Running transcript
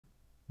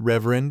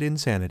Reverend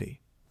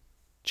Insanity.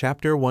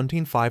 Chapter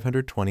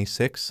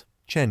 1526,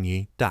 Chen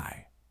Yi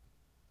Die.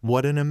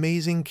 What an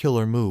amazing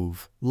killer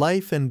move.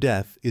 Life and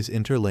death is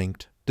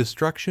interlinked.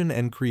 Destruction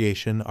and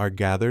creation are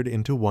gathered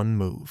into one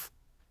move.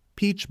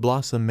 Peach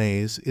Blossom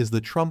Maze is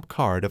the trump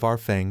card of our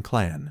Fang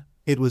clan.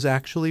 It was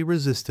actually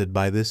resisted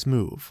by this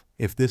move.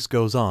 If this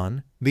goes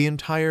on, the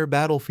entire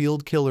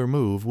battlefield killer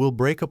move will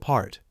break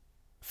apart.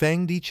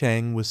 Fang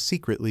Dichang was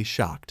secretly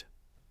shocked.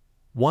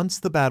 Once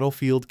the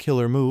battlefield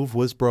killer move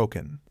was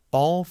broken,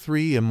 all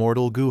three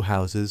immortal goo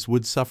houses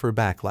would suffer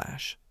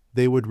backlash.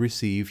 They would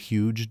receive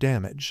huge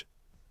damage.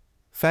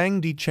 Fang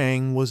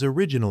Dichang was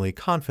originally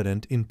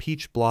confident in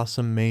Peach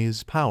Blossom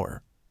Maze's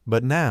power,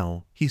 but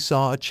now he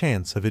saw a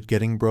chance of it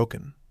getting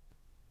broken.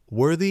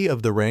 Worthy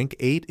of the rank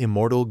 8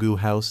 Immortal Goo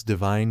House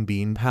Divine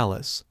Bean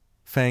Palace,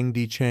 Fang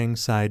Dichang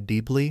sighed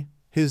deeply.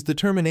 His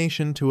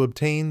determination to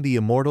obtain the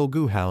Immortal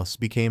Goo House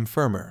became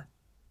firmer.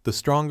 The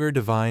stronger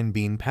Divine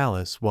Bean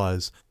Palace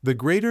was, the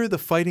greater the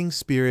fighting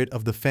spirit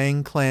of the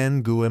Fang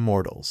clan Goo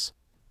Immortals.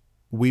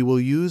 We will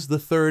use the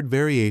third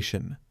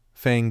variation.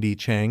 Fang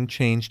Dichang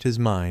changed his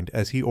mind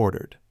as he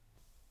ordered.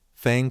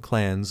 Fang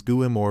clan's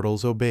Goo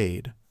Immortals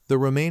obeyed. The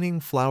remaining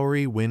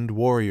flowery wind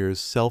warriors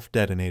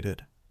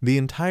self-detonated. The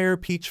entire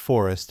peach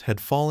forest had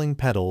falling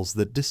petals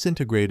that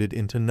disintegrated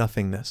into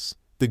nothingness.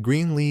 The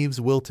green leaves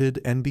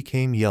wilted and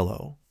became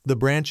yellow. The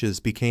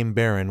branches became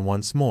barren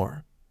once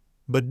more.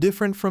 But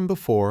different from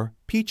before,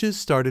 peaches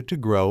started to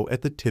grow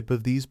at the tip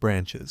of these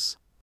branches.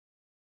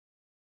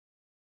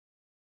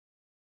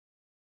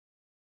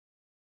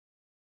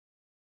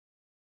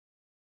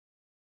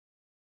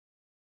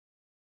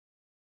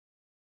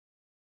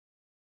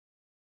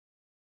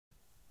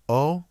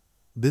 Oh,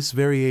 this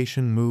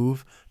variation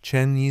move,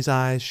 Chen Yi's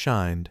eyes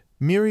shined.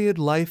 Myriad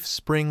life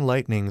spring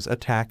lightning's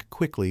attack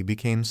quickly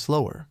became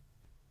slower.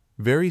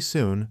 Very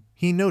soon,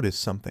 he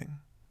noticed something.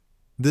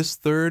 This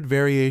third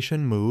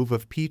variation move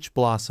of Peach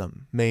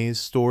Blossom Maze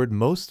stored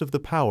most of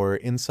the power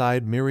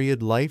inside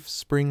Myriad life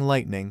spring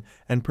lightning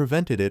and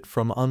prevented it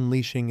from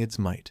unleashing its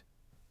might.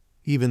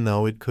 Even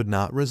though it could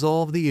not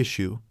resolve the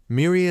issue,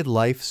 Myriad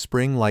life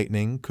spring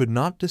lightning could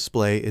not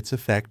display its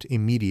effect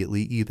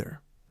immediately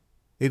either.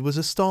 It was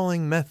a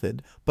stalling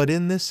method, but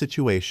in this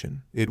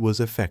situation, it was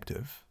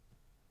effective.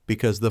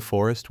 Because the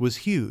forest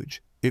was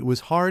huge, it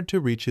was hard to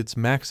reach its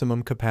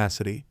maximum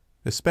capacity,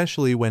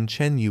 especially when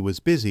Chen Yi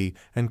was busy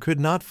and could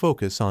not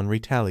focus on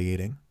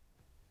retaliating.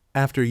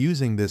 After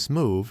using this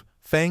move,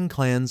 Fang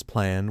Clan's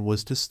plan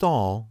was to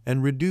stall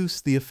and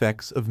reduce the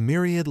effects of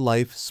Myriad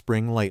Life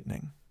Spring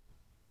Lightning.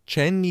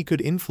 Chen Yi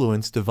could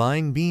influence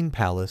Divine Bean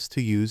Palace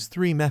to use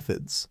 3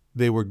 methods.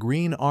 They were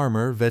Green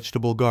Armor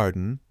Vegetable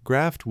Garden,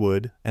 Graft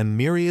Wood, and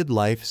Myriad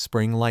Life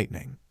Spring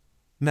Lightning.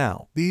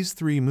 Now, these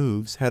 3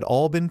 moves had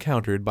all been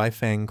countered by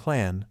Fang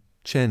Clan.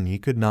 Chen Yi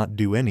could not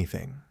do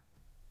anything.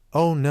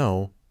 Oh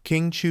no,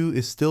 King Chou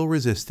is still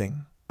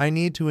resisting. I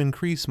need to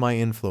increase my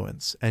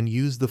influence and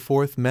use the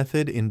 4th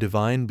method in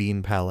Divine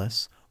Bean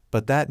Palace,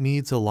 but that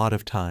needs a lot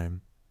of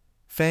time.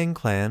 Fang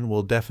Clan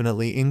will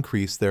definitely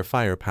increase their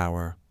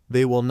firepower.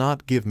 They will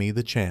not give me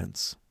the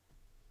chance.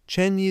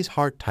 Chen Yi's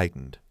heart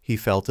tightened. He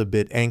felt a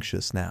bit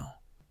anxious now.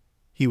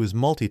 He was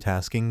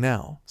multitasking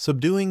now,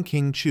 subduing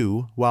King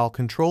Chou while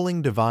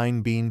controlling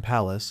Divine Bean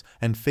Palace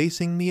and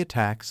facing the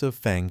attacks of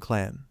Fang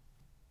Clan.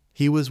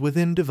 He was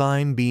within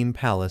Divine Bean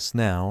Palace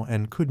now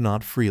and could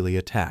not freely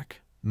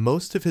attack.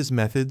 Most of his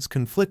methods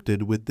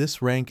conflicted with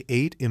this rank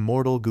 8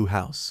 Immortal Goo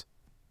House.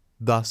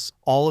 Thus,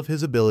 all of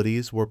his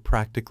abilities were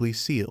practically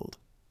sealed.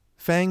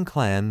 Fang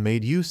Clan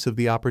made use of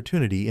the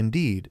opportunity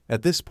indeed.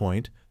 At this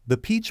point, the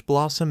Peach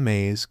Blossom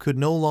Maze could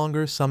no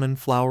longer summon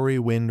flowery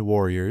wind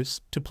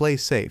warriors. To play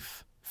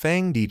safe,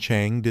 Fang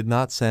Dichang did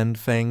not send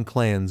Fang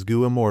Clan's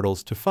Goo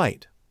Immortals to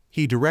fight.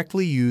 He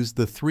directly used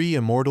the 3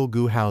 Immortal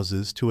Goo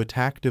Houses to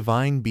attack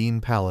Divine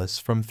Bean Palace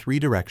from 3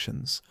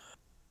 directions.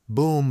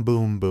 Boom,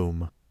 boom,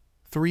 boom.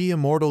 3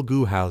 Immortal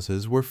Goo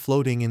Houses were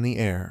floating in the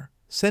air,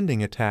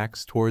 sending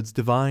attacks towards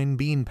Divine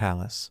Bean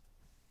Palace.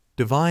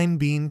 Divine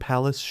Bean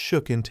Palace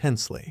shook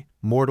intensely.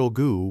 Mortal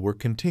goo were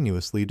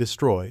continuously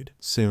destroyed.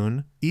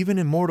 Soon, even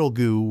immortal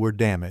goo were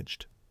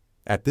damaged.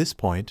 At this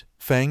point,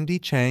 Fang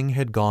Dichang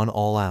had gone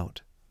all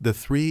out. The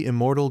 3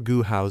 immortal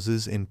goo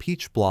houses in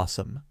Peach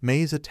Blossom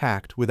Maze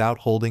attacked without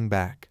holding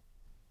back.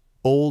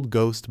 Old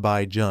Ghost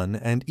Bai Jun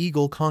and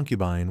Eagle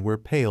Concubine were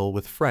pale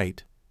with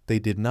fright. They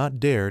did not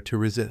dare to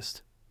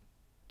resist.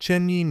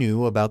 Chen Yi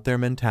knew about their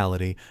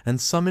mentality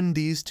and summoned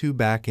these 2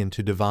 back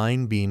into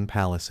Divine Bean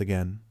Palace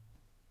again.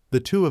 The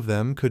 2 of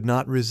them could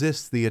not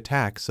resist the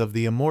attacks of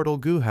the immortal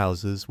goo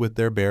houses with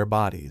their bare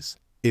bodies.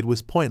 It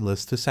was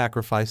pointless to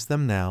sacrifice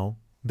them now.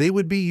 They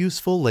would be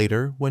useful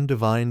later when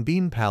Divine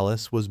Bean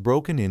Palace was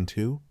broken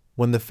into.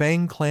 When the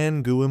Fang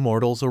Clan Goo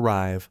Immortals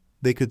arrive,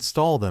 they could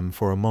stall them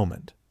for a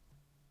moment.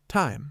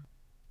 Time.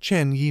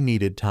 Chen Yi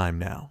needed time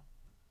now.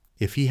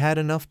 If he had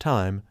enough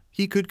time,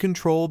 he could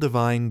control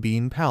Divine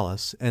Bean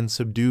Palace and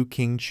subdue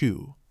King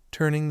Chou,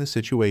 turning the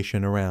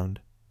situation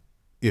around.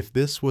 If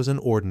this was an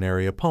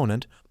ordinary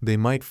opponent, they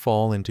might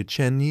fall into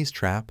Chen Yi's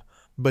trap,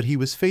 But he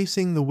was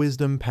facing the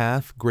Wisdom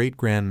Path Great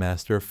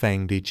Grandmaster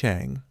Fang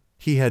Chang.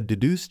 He had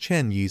deduced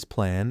Chen Yi's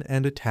plan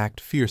and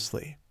attacked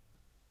fiercely.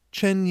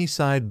 Chen Yi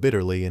sighed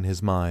bitterly in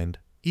his mind.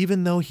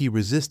 Even though he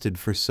resisted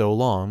for so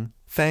long,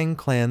 Fang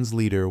clan's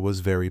leader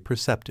was very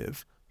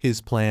perceptive.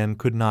 His plan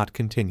could not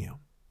continue.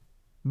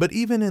 But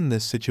even in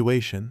this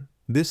situation,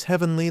 this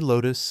Heavenly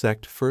Lotus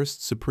Sect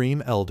First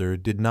Supreme Elder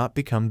did not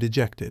become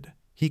dejected.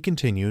 He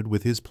continued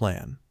with his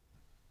plan.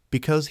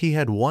 Because he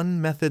had one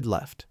method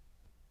left.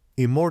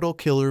 Immortal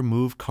Killer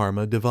Move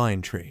Karma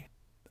Divine Tree.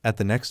 At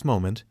the next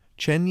moment,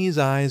 Chen Yi's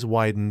eyes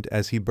widened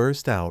as he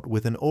burst out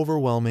with an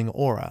overwhelming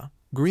aura.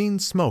 Green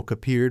smoke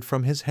appeared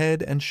from his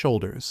head and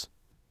shoulders.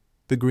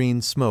 The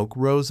green smoke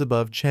rose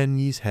above Chen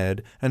Yi's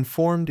head and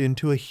formed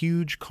into a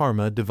huge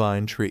Karma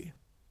Divine Tree.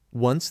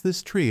 Once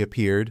this tree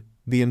appeared,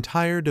 the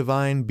entire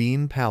Divine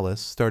Bean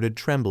Palace started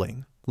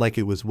trembling, like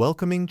it was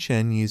welcoming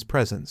Chen Yi's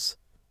presence.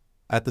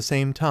 At the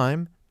same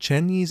time,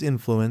 Chen Yi's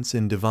influence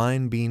in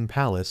Divine Bean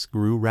Palace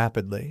grew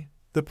rapidly.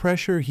 The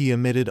pressure he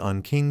emitted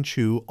on King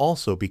Chou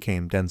also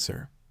became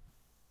denser.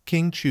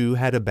 King Chou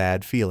had a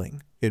bad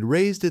feeling. It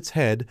raised its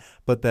head,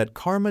 but that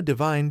Karma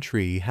Divine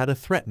Tree had a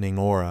threatening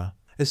aura,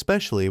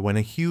 especially when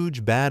a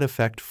huge bad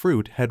effect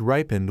fruit had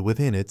ripened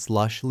within its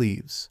lush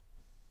leaves.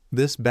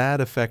 This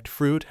bad effect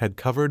fruit had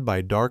covered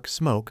by dark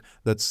smoke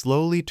that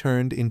slowly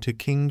turned into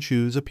King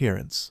Chou's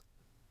appearance.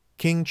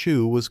 King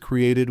Chou was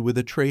created with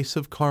a trace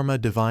of Karma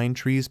Divine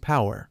Tree's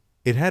power.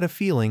 It had a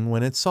feeling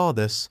when it saw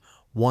this,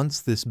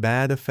 once this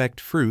bad effect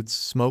fruit's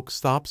smoke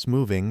stops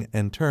moving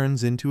and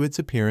turns into its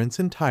appearance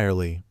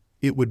entirely,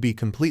 it would be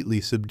completely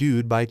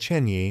subdued by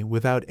Chen Yi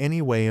without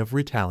any way of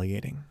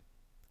retaliating.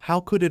 How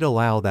could it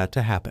allow that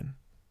to happen?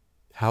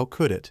 How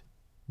could it?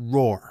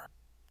 Roar!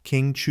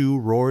 King Chou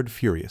roared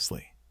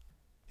furiously.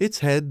 Its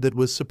head that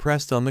was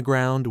suppressed on the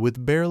ground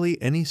with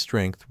barely any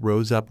strength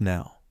rose up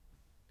now.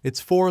 Its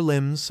four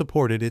limbs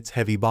supported its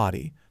heavy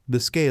body, the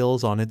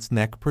scales on its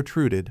neck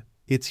protruded,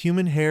 its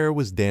human hair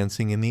was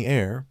dancing in the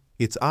air,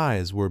 its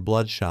eyes were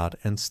bloodshot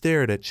and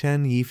stared at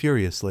Chen Yi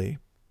furiously.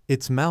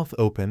 Its mouth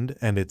opened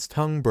and its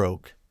tongue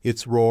broke.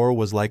 Its roar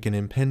was like an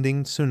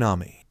impending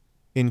tsunami.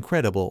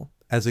 Incredible,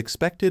 as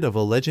expected of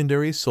a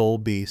legendary soul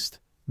beast,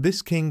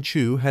 this King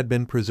Chou had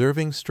been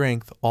preserving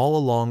strength all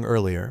along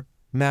earlier.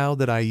 Now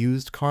that I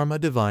used Karma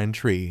Divine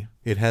Tree,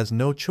 it has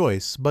no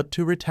choice but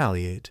to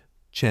retaliate.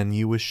 Chen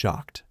Yi was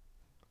shocked.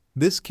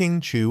 This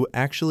King Chou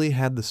actually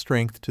had the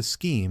strength to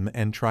scheme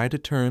and try to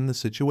turn the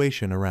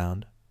situation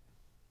around.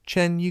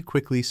 Chen Yi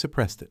quickly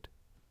suppressed it.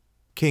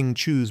 King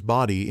Chou's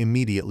body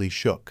immediately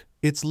shook.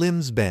 Its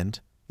limbs bent.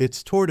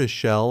 Its tortoise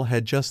shell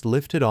had just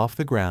lifted off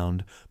the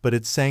ground, but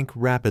it sank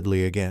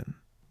rapidly again.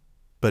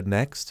 But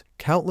next,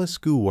 countless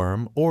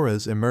goo-worm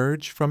auras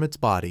emerged from its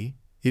body.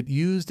 It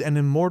used an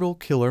immortal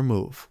killer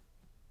move.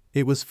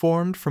 It was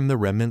formed from the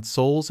remnant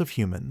souls of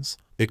humans.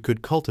 It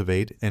could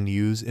cultivate and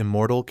use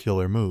immortal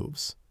killer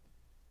moves.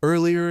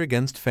 Earlier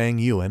against Fang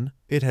Yuan,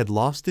 it had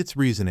lost its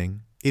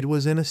reasoning. It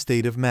was in a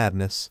state of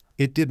madness.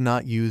 It did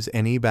not use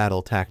any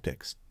battle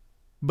tactics.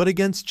 But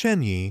against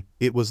Chen Yi,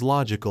 it was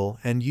logical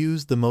and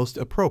used the most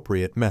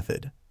appropriate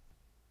method.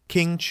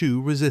 King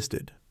Chou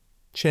resisted.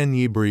 Chen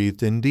Yi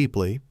breathed in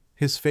deeply.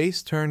 His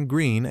face turned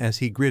green as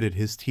he gritted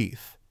his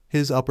teeth.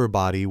 His upper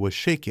body was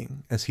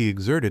shaking as he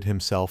exerted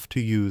himself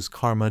to use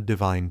Karma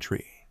Divine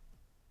Tree.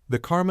 The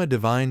Karma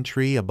Divine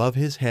Tree above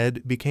his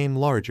head became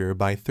larger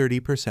by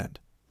 30%.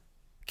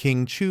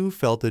 King Chou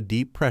felt a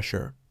deep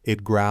pressure.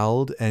 It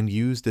growled and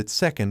used its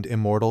second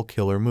immortal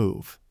killer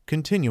move,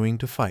 continuing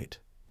to fight.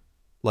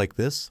 Like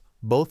this,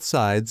 both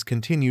sides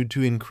continued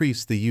to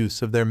increase the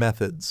use of their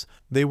methods.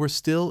 They were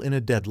still in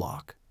a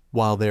deadlock,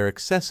 while their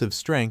excessive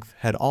strength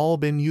had all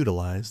been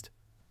utilized.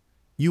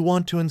 "You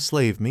want to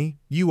enslave me?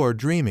 You are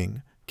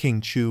dreaming,"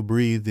 King Chou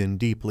breathed in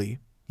deeply,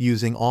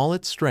 using all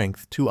its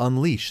strength to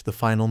unleash the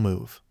final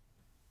move.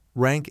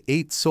 Rank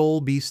 8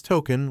 Soul Beast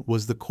Token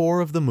was the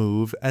core of the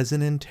move as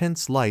an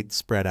intense light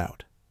spread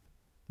out.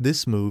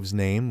 This move's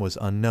name was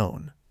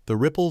unknown. The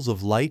ripples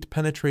of light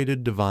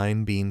penetrated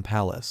Divine Bean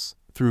Palace,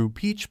 through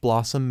Peach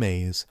Blossom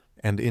Maze,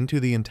 and into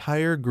the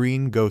entire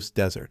Green Ghost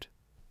Desert.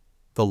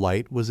 The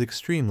light was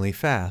extremely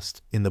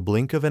fast. In the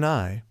blink of an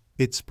eye,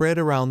 it spread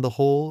around the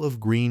whole of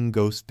Green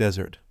Ghost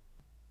Desert.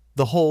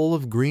 The whole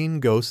of Green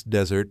Ghost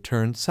Desert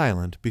turned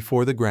silent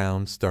before the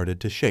ground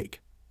started to shake.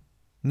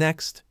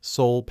 Next,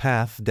 Soul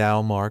Path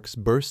Dao marks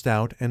burst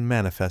out and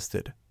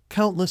manifested.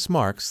 Countless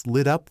marks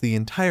lit up the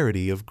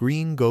entirety of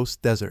Green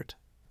Ghost Desert.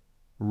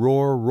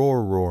 Roar,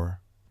 roar,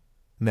 roar.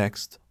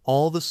 Next,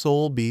 all the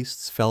soul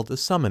beasts felt a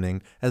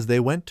summoning as they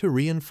went to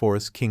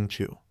reinforce King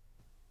Chou.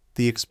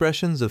 The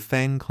expressions of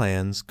Fang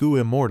Clan's Goo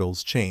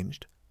Immortals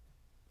changed.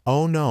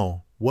 Oh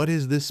no, what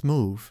is this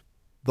move?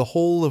 The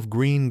whole of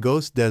Green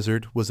Ghost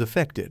Desert was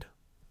affected.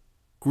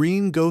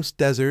 Green Ghost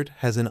Desert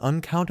has an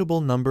uncountable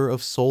number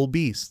of soul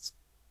beasts,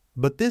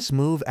 but this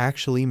move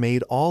actually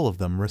made all of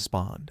them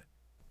respond.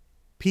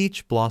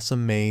 Peach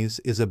Blossom Maze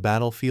is a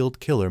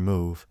battlefield killer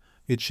move.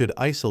 It should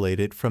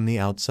isolate it from the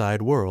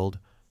outside world,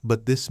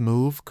 but this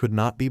move could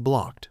not be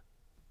blocked.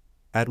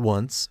 At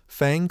once,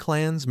 Fang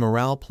clan's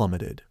morale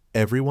plummeted.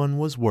 Everyone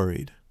was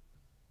worried.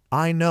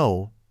 I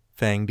know.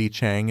 Fang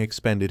Dichang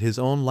expended his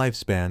own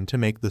lifespan to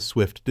make the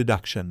swift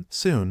deduction.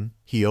 Soon,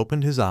 he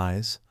opened his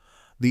eyes.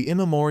 The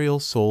immemorial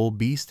soul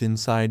beast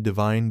inside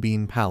Divine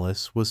Bean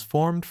Palace was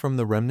formed from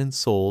the remnant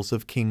souls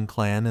of Qing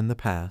clan in the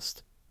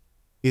past.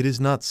 It is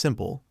not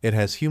simple, it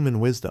has human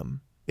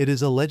wisdom. It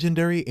is a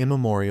legendary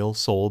immemorial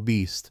soul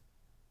beast.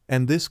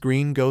 And this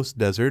green ghost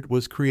desert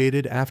was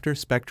created after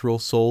spectral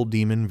soul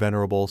demon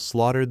Venerable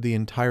slaughtered the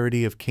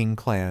entirety of Qing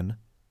clan.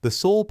 The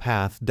soul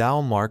path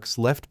Dao marks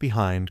left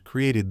behind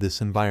created this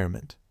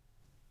environment.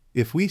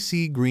 If we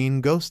see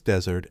green ghost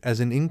desert as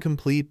an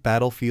incomplete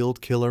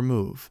battlefield killer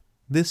move,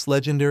 this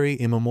legendary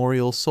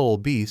immemorial soul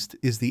beast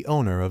is the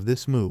owner of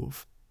this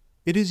move.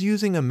 It is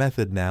using a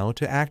method now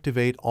to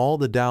activate all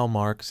the Dao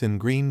marks in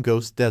green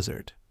ghost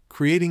desert,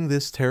 creating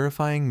this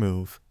terrifying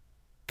move.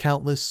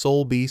 Countless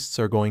soul beasts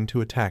are going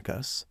to attack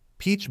us.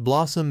 Peach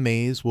Blossom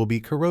Maze will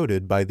be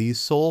corroded by these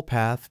soul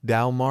path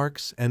Dao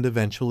marks and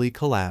eventually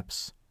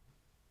collapse.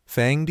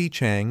 Fang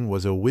Dichang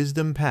was a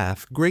wisdom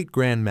path great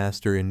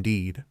grandmaster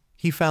indeed.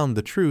 He found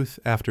the truth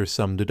after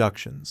some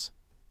deductions.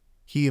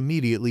 He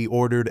immediately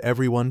ordered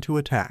everyone to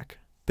attack.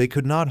 They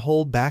could not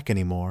hold back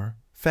anymore.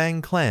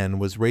 Fang clan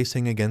was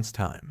racing against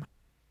time.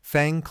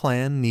 Fang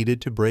clan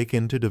needed to break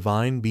into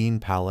Divine Bean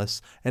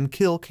Palace and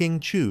kill King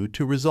Chou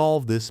to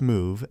resolve this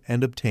move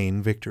and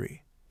obtain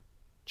victory.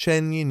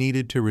 Chen Yi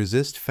needed to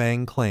resist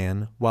Fang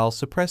clan while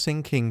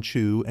suppressing King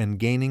Chou and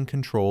gaining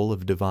control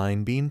of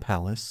Divine Bean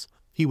Palace.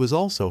 He was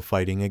also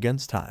fighting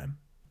against time.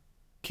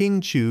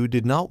 King Chou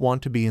did not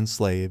want to be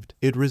enslaved.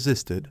 It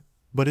resisted,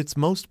 but its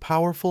most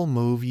powerful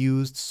move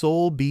used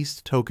Soul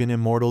Beast Token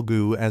Immortal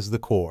Goo as the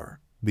core.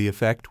 The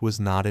effect was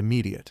not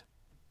immediate.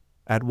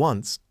 At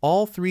once,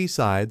 all three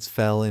sides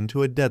fell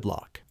into a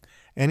deadlock.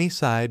 Any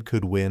side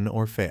could win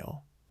or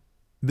fail.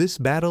 This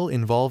battle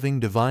involving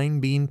Divine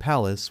Bean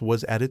Palace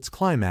was at its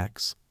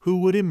climax.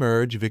 Who would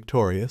emerge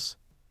victorious?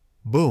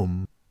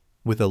 Boom!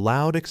 With a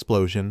loud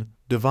explosion,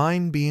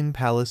 Divine Bean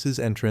Palace's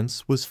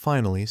entrance was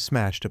finally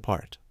smashed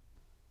apart.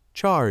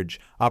 Charge!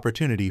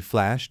 Opportunity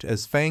flashed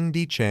as Fang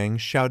Dichang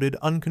shouted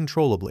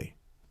uncontrollably.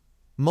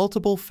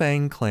 Multiple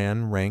Fang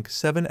clan rank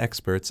 7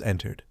 experts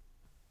entered.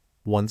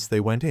 Once they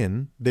went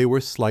in, they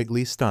were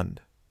slightly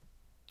stunned.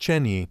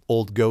 Chen Yi,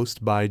 Old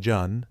Ghost Bai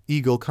Jun,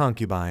 Eagle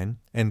Concubine,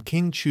 and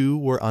King Chou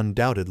were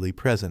undoubtedly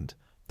present.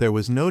 There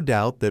was no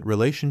doubt that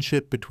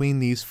relationship between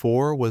these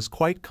four was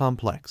quite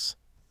complex.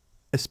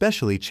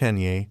 Especially Chen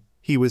Yi,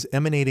 he was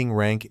emanating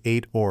rank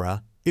 8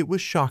 aura. It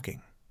was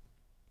shocking.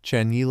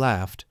 Chen Yi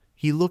laughed.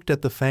 He looked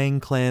at the Fang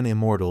clan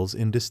immortals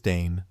in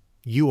disdain.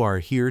 You are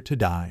here to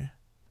die.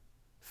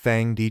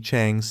 Fang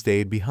Dichang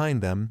stayed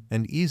behind them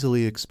and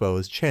easily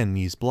exposed Chen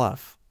Yi's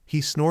bluff.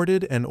 He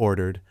snorted and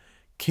ordered,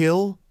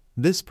 Kill!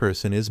 This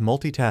person is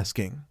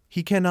multitasking.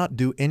 He cannot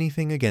do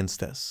anything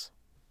against us.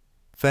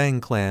 Fang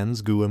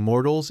clan's Gu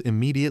immortals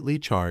immediately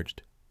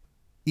charged.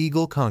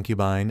 Eagle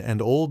Concubine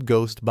and Old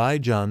Ghost Bai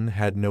Jun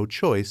had no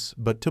choice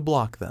but to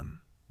block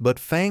them. But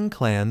Fang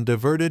clan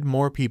diverted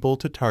more people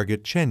to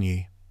target Chen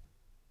Yi.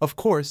 Of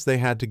course they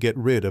had to get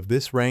rid of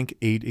this rank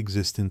 8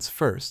 existence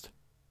first.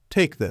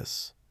 Take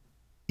this.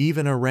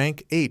 Even a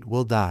rank 8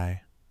 will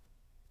die.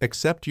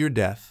 Accept your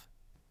death.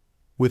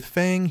 With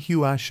Fang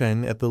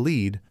Huashen at the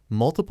lead,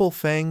 multiple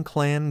Fang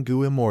clan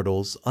Gu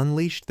immortals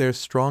unleashed their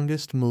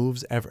strongest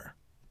moves ever.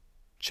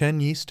 Chen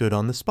Yi stood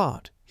on the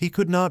spot. He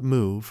could not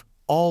move.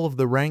 All of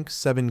the rank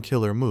 7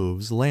 killer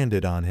moves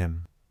landed on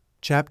him.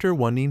 Chapter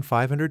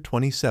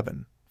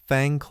 1527.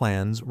 Fang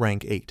clan's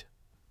rank 8.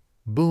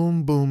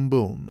 Boom boom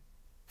boom.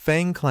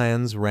 Fang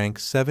clan's rank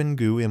 7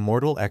 Gu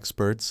immortal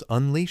experts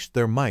unleashed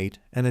their might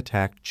and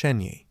attacked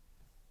Chen Yi.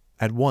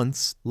 At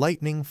once,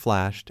 lightning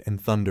flashed and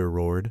thunder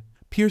roared.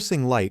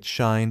 Piercing light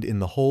shined in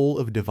the whole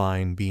of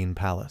Divine Bean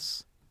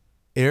Palace.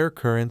 Air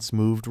currents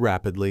moved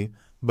rapidly,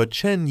 but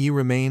Chen Yi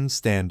remained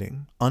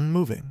standing,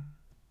 unmoving.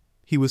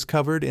 He was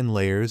covered in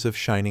layers of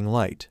shining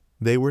light.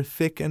 They were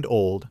thick and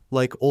old,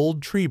 like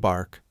old tree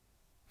bark.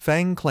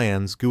 Fang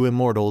clan's Gu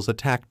immortals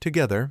attacked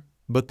together,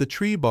 but the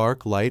tree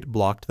bark light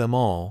blocked them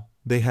all.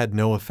 They had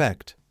no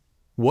effect.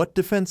 What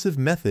defensive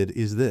method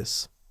is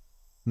this?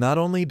 Not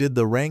only did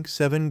the rank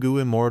 7 Gu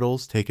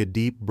immortals take a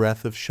deep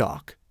breath of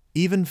shock,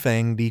 even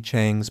Fang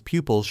Dichang's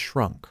pupils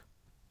shrunk.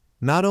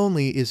 Not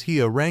only is he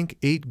a rank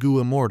 8 Gu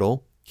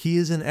immortal, he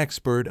is an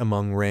expert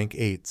among rank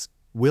 8s.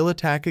 Will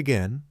attack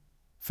again?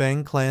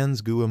 Fang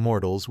clan's Gu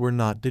immortals were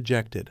not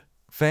dejected.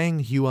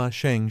 Fang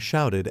Huasheng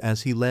shouted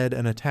as he led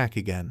an attack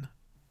again.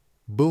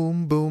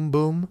 Boom boom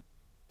boom.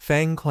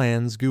 Fang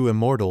clan's Gu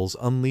immortals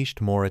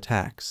unleashed more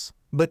attacks,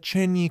 but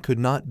Chen Yi could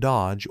not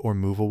dodge or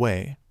move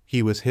away.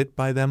 He was hit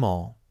by them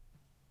all.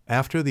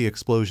 After the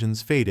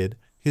explosions faded,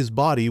 his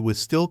body was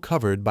still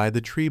covered by the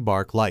tree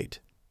bark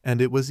light,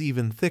 and it was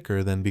even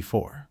thicker than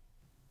before.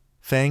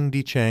 Fang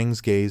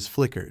Dichang's gaze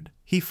flickered.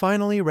 He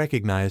finally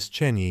recognized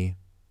Chen Yi.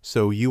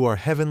 So you are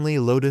Heavenly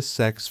Lotus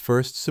Sect's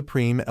first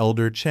Supreme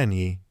Elder Chen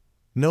Yi.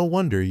 No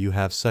wonder you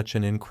have such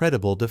an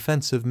incredible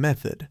defensive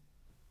method.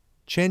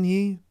 Chen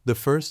Yi, the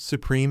first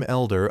supreme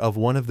elder of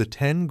one of the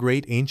 10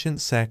 great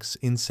ancient sects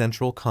in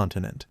Central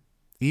Continent.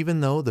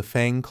 Even though the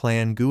Fang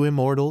clan Gu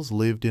immortals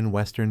lived in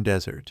Western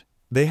Desert,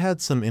 they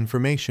had some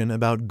information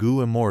about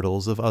Gu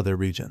immortals of other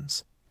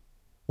regions.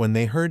 When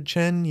they heard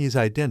Chen Yi's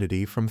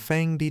identity from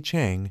Fang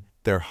Dichang,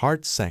 their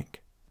hearts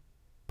sank.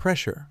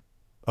 Pressure.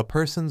 A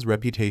person's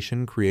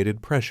reputation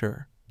created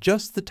pressure.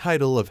 Just the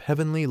title of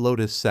Heavenly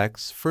Lotus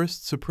Sect's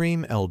first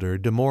supreme elder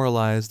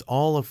demoralized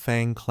all of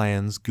Fang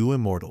clan's Gu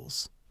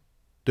immortals.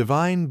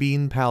 Divine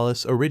Bean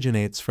Palace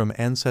originates from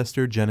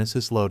ancestor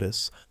Genesis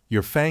Lotus.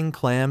 Your Fang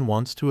clan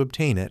wants to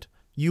obtain it.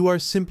 You are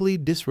simply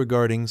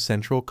disregarding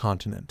Central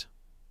Continent.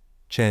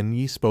 Chen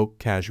Yi spoke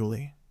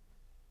casually.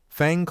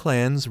 Fang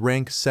clan's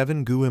rank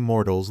 7 Gu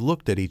immortals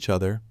looked at each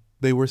other.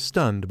 They were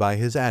stunned by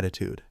his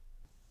attitude.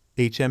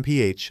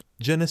 HMPH,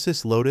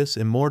 Genesis Lotus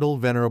Immortal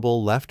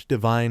Venerable left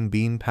Divine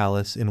Bean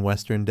Palace in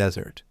Western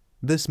Desert.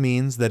 This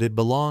means that it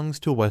belongs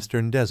to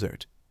Western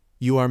Desert.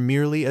 You are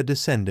merely a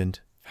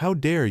descendant. How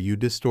dare you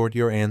distort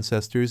your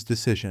ancestors'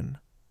 decision?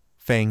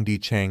 Fang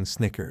Dichang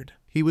snickered.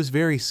 He was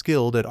very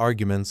skilled at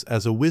arguments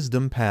as a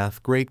Wisdom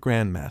Path Great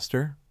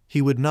Grandmaster.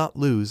 He would not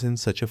lose in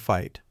such a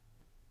fight.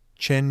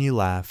 Chen Yi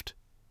laughed.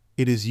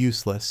 It is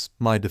useless.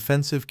 My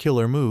defensive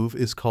killer move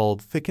is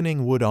called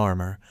Thickening Wood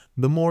Armor.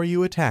 The more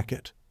you attack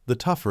it, the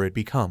tougher it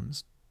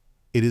becomes.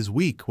 It is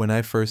weak when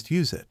I first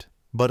use it,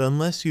 but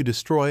unless you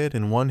destroy it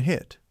in one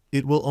hit,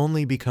 it will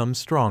only become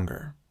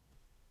stronger.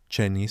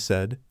 Chen Yi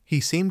said. He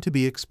seemed to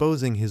be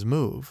exposing his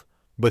move,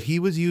 but he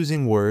was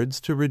using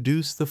words to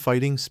reduce the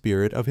fighting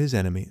spirit of his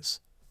enemies.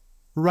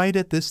 Right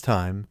at this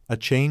time, a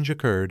change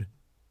occurred.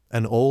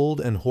 An old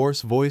and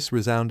hoarse voice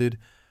resounded,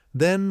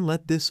 "Then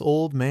let this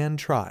old man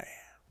try."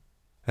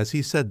 As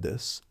he said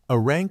this, a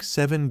rank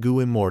 7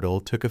 Gu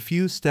immortal took a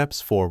few steps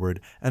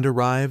forward and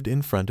arrived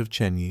in front of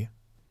Chen Yi.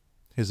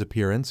 His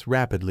appearance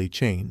rapidly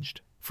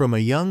changed. From a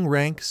young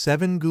rank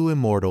 7 Gu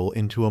immortal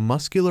into a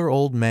muscular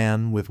old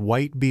man with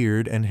white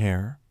beard and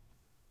hair.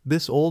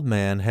 This old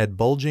man had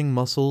bulging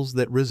muscles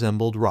that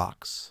resembled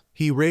rocks.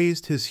 He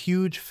raised his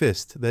huge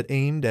fist that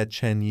aimed at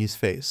Chen Yi's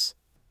face.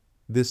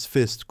 This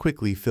fist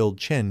quickly filled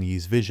Chen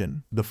Yi's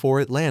vision.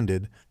 Before it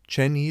landed,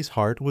 Chen Yi's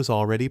heart was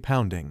already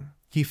pounding.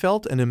 He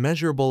felt an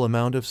immeasurable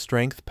amount of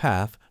strength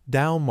path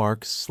Dao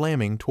marks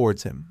slamming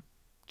towards him.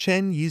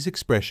 Chen Yi's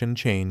expression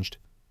changed.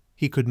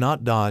 He could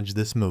not dodge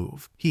this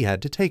move. He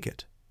had to take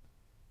it.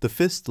 The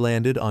fist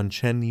landed on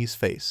Chen Yi's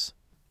face.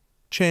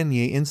 Chen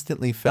Yi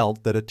instantly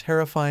felt that a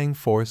terrifying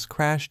force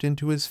crashed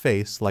into his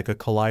face like a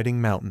colliding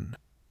mountain.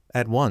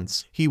 At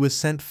once, he was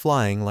sent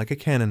flying like a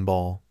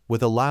cannonball.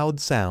 With a loud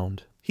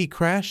sound, he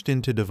crashed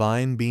into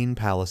Divine Bean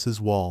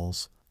Palace's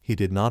walls. He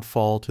did not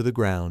fall to the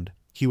ground.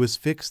 He was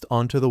fixed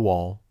onto the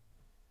wall.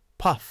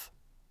 Puff!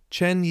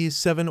 Chen Yi's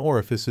 7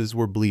 orifices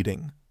were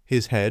bleeding.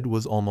 His head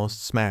was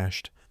almost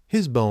smashed.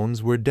 His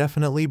bones were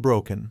definitely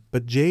broken,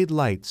 but jade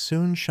light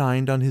soon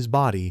shined on his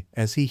body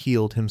as he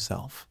healed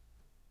himself.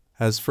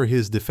 As for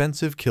his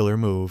defensive killer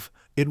move,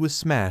 it was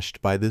smashed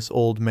by this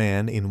old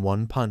man in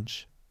one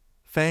punch.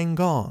 Fang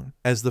Gong,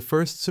 as the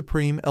first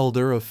supreme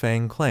elder of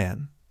Fang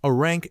clan, a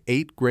rank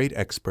 8 great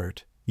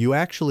expert, you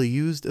actually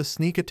used a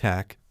sneak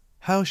attack.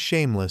 How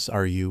shameless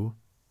are you?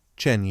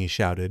 Chen Yi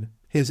shouted.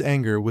 His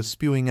anger was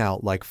spewing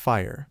out like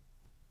fire.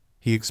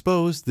 He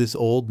exposed this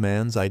old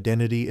man's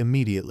identity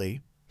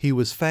immediately. He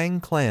was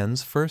Fang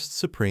clan's first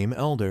supreme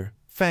elder,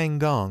 Fang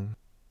Gong.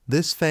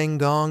 This Fang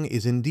Gong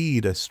is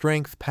indeed a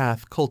strength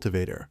path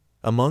cultivator.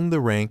 Among the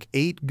rank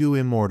 8 Gu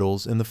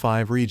immortals in the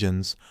 5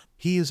 regions,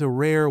 he is a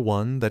rare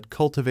one that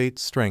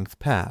cultivates strength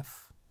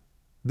path.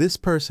 This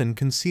person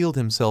concealed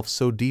himself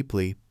so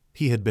deeply,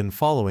 he had been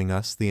following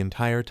us the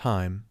entire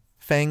time.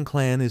 Fang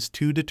clan is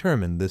too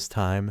determined this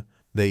time.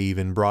 They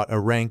even brought a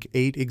rank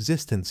 8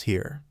 existence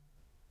here.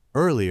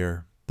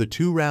 Earlier, the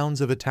 2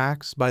 rounds of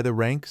attacks by the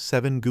rank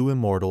 7 Gu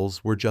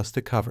immortals were just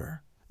a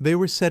cover. They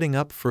were setting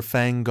up for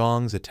Fang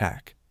Gong's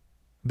attack.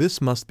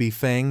 This must be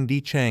Fang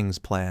Dichang's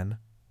plan.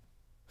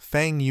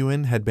 Fang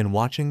Yuan had been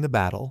watching the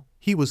battle.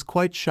 He was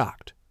quite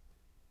shocked.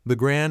 The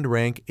grand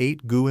rank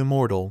 8 Gu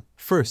immortal,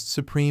 first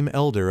supreme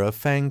elder of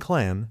Fang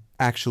clan,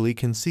 actually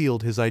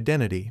concealed his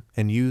identity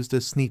and used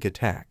a sneak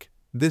attack.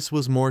 This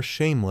was more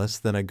shameless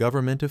than a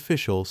government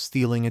official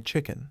stealing a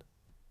chicken.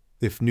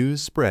 If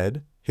news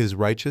spread, his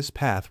righteous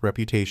path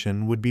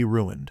reputation would be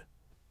ruined.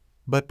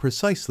 But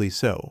precisely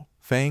so,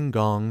 Fang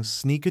Gong's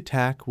sneak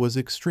attack was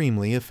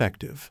extremely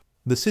effective.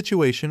 The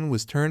situation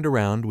was turned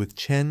around with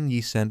Chen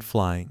Yi sent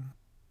flying.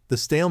 The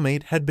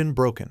stalemate had been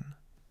broken.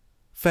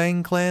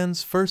 Fang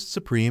clan's first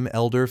supreme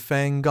elder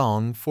Fang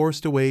Gong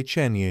forced away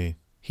Chen Yi.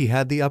 He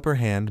had the upper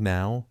hand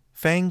now.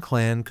 Fang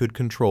clan could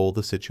control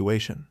the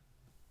situation.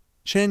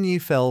 Chen Yi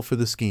fell for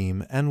the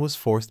scheme and was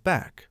forced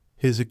back.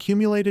 His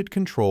accumulated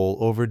control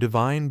over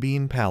Divine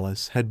Bean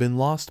Palace had been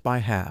lost by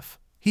half.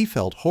 He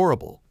felt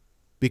horrible,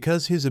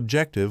 because his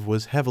objective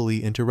was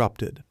heavily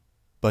interrupted.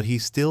 But he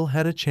still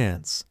had a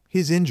chance.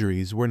 His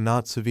injuries were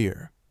not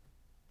severe.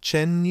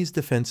 Chen Yi's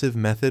defensive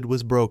method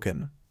was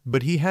broken.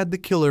 But he had the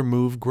killer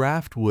move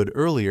Graftwood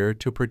earlier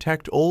to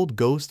protect Old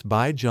Ghost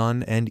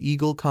Baizhun and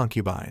Eagle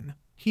Concubine.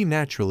 He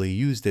naturally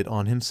used it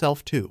on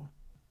himself too.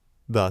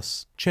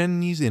 Thus,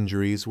 Chen Yi's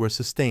injuries were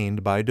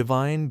sustained by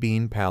Divine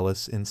Bean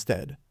Palace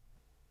instead.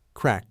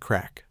 Crack,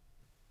 crack.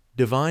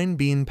 Divine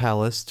Bean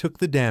Palace took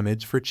the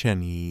damage for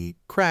Chen Yi.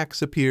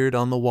 Cracks appeared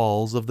on the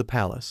walls of the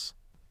palace.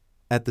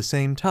 At the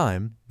same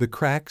time, the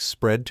cracks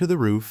spread to the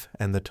roof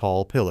and the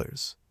tall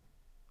pillars.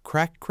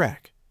 Crack,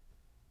 crack.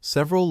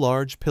 Several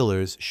large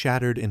pillars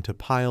shattered into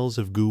piles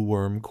of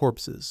goo-worm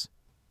corpses.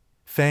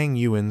 Fang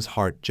Yuan's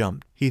heart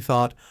jumped. He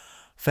thought,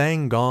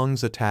 Fang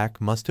Gong's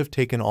attack must have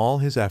taken all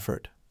his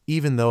effort.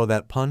 Even though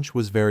that punch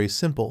was very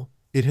simple,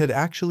 it had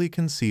actually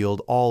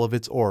concealed all of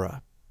its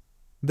aura.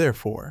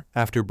 Therefore,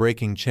 after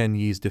breaking Chen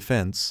Yi's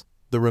defense,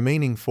 the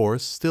remaining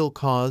force still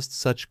caused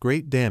such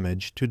great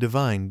damage to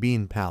Divine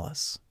Bean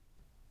Palace.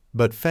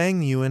 But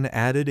Fang Yuan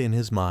added in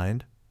his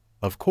mind,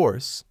 of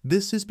course,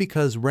 this is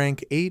because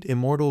rank 8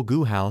 Immortal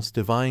Goo House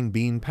Divine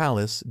Bean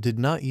Palace did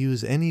not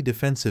use any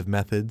defensive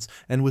methods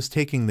and was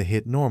taking the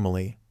hit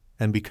normally,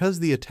 and because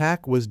the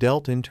attack was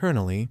dealt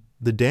internally,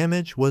 the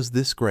damage was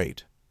this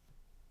great.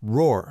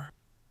 Roar!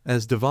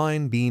 As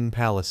Divine Bean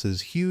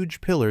Palace's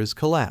huge pillars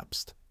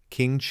collapsed,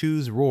 King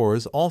Chou's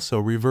roars also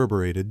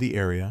reverberated the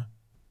area.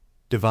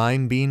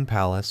 Divine Bean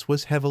Palace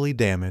was heavily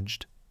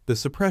damaged. The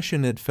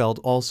suppression it felt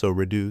also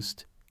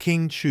reduced.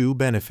 King Chou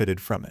benefited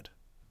from it.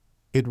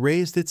 It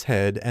raised its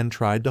head and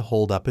tried to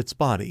hold up its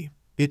body.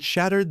 It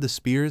shattered the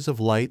spears of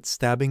light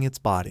stabbing its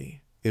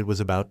body. It was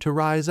about to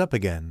rise up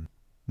again.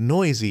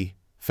 Noisy!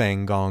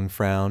 Fang Gong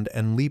frowned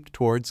and leaped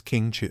towards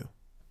King Chou.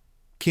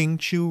 King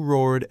Chou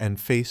roared and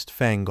faced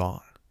Fang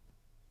Gong.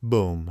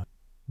 Boom!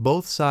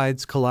 Both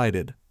sides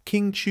collided.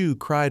 King Chou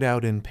cried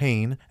out in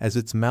pain as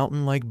its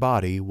mountain-like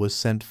body was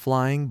sent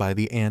flying by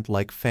the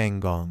ant-like Fang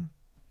Gong.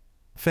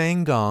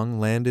 Fang Gong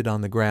landed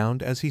on the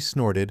ground as he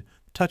snorted,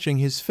 touching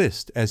his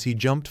fist as he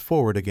jumped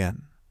forward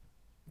again.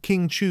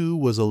 King Chou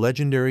was a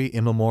legendary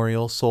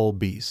immemorial soul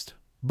beast,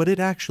 but it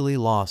actually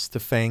lost to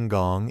Fang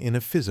Gong in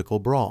a physical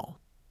brawl.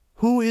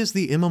 Who is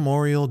the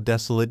immemorial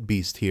desolate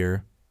beast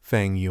here?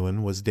 Fang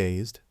Yuan was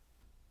dazed.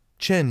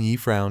 Chen Yi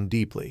frowned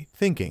deeply,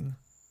 thinking,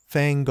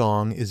 Fang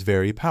Gong is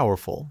very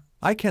powerful.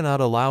 I cannot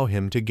allow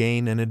him to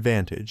gain an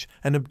advantage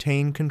and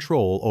obtain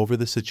control over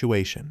the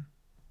situation.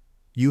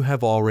 You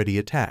have already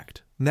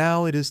attacked.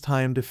 Now it is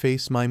time to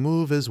face my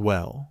move as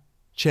well.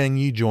 Chen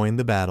Yi joined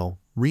the battle,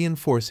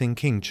 reinforcing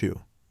King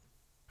Chou.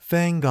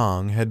 Fang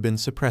Gong had been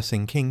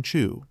suppressing King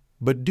Chou,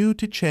 but due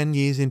to Chen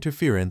Yi's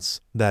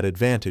interference, that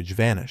advantage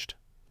vanished.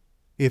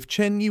 If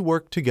Chen Yi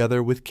worked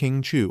together with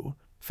King Chou,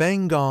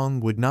 Fang Gong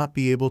would not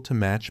be able to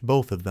match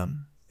both of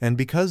them, and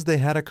because they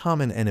had a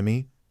common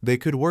enemy, they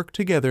could work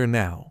together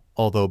now,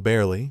 although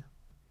barely.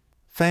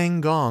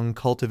 Fang Gong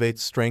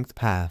cultivates strength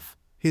path.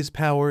 His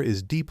power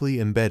is deeply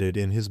embedded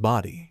in his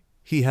body.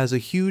 He has a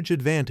huge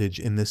advantage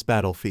in this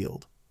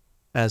battlefield.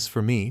 As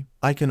for me,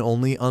 I can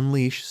only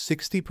unleash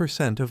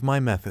 60% of my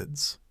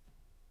methods.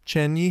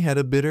 Chen Yi had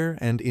a bitter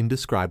and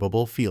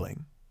indescribable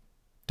feeling.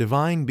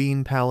 Divine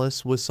Bean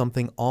Palace was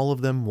something all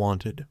of them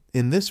wanted.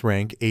 In this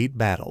rank 8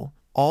 battle,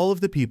 all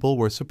of the people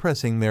were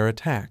suppressing their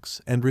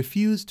attacks and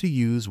refused to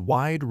use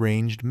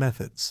wide-ranged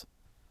methods.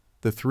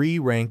 The 3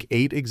 rank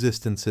 8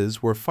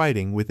 existences were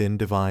fighting within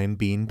Divine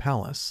Bean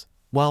Palace,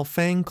 while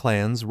Fang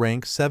Clan's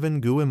rank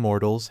 7 Goo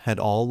Immortals had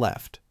all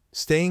left.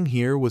 Staying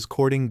here was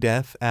courting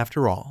death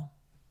after all.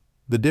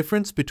 The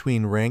difference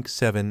between rank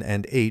 7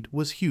 and 8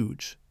 was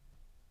huge.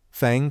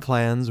 Fang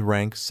Clan's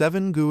rank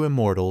 7 Goo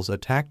Immortals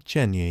attacked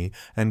Chen Yi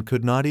and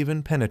could not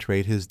even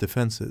penetrate his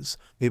defenses.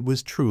 It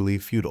was truly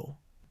futile.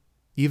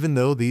 Even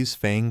though these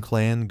Fang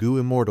Clan Goo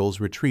Immortals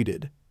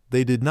retreated,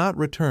 they did not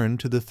return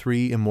to the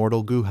 3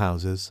 immortal Goo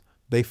houses.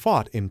 They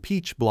fought in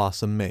Peach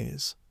Blossom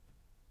Maze.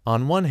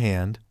 On one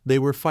hand, they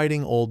were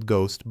fighting Old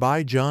Ghost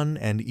Baizhun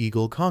and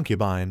Eagle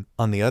Concubine.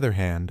 On the other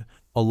hand,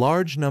 a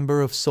large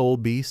number of soul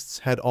beasts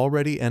had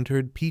already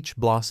entered Peach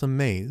Blossom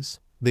Maze.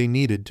 They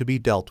needed to be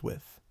dealt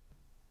with.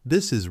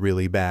 This is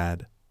really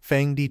bad.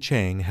 Fang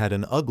Dichang had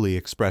an ugly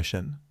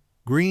expression.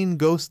 Green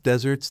Ghost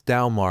Desert's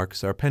Dao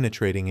marks are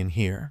penetrating in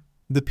here.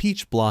 The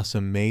Peach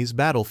Blossom Maze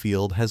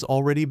battlefield has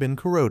already been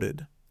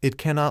corroded. It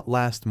cannot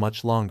last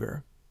much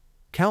longer.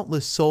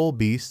 Countless soul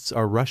beasts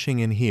are rushing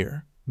in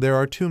here. There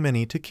are too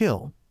many to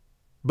kill.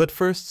 But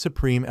First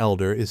Supreme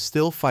Elder is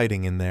still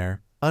fighting in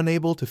there,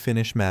 unable to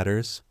finish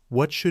matters.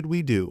 What should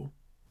we do?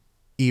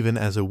 Even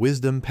as a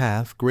Wisdom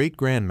Path Great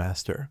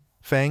Grandmaster,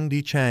 Fang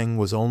Dichang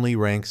was only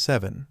rank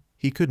 7.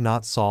 He could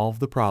not solve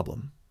the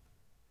problem.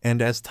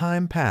 And as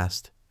time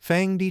passed,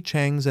 Fang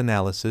Dichang's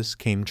analysis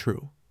came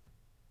true.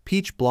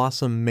 Peach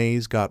Blossom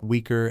Maze got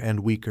weaker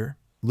and weaker.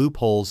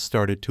 Loopholes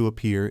started to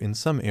appear in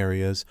some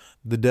areas.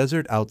 The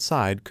desert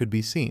outside could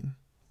be seen.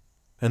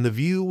 And the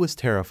view was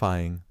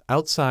terrifying.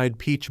 Outside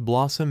Peach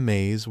Blossom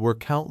Maze were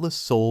countless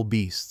soul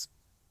beasts.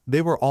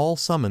 They were all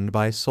summoned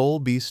by Soul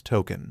Beast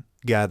Token,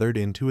 gathered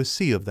into a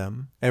sea of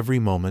them. Every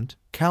moment,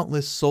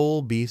 countless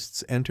soul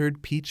beasts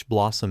entered Peach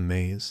Blossom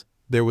Maze.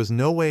 There was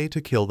no way to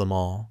kill them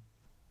all.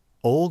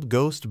 Old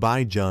Ghost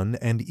Bai Jun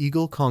and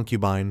Eagle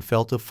Concubine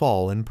felt a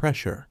fall in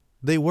pressure.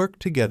 They worked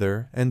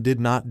together and did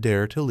not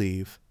dare to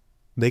leave.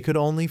 They could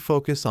only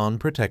focus on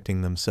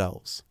protecting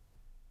themselves.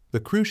 The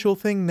crucial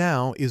thing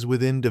now is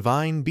within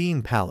Divine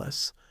Bean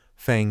Palace.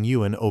 Fang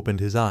Yuan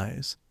opened his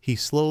eyes. He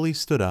slowly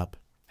stood up,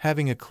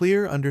 having a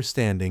clear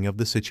understanding of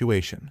the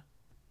situation.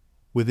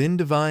 Within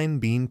Divine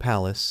Bean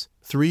Palace,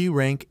 3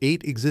 rank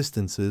 8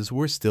 existences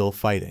were still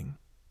fighting.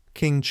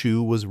 King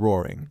Chou was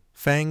roaring.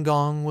 Fang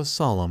Gong was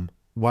solemn.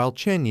 While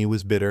Chen Yi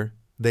was bitter,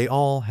 they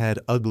all had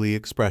ugly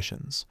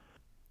expressions.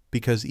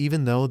 Because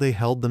even though they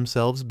held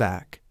themselves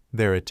back,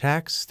 their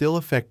attacks still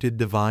affected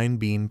Divine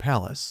Bean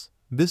Palace.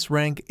 This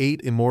rank 8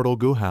 Immortal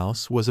Gu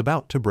House was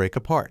about to break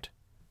apart.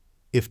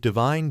 If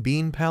Divine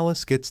Bean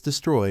Palace gets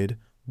destroyed,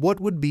 what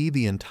would be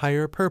the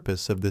entire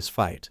purpose of this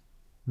fight?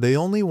 They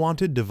only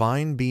wanted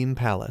Divine Bean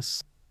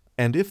Palace.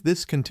 And if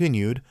this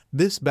continued,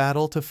 this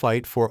battle to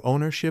fight for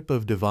ownership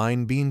of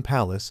Divine Bean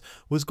Palace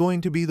was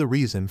going to be the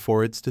reason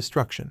for its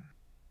destruction.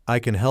 I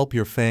can help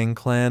your Fang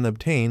clan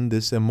obtain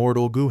this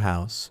Immortal Gu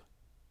House.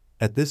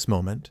 At this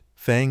moment,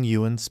 Fang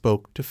Yuan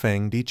spoke to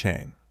Fang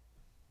Dichang.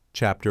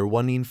 Chapter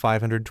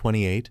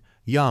 1528,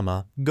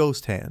 Yama,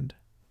 Ghost Hand.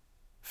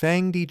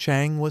 Fang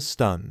Dichang was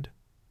stunned.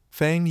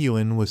 Fang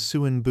Yuan was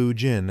Suan Bu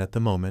Jin at the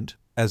moment,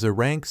 as a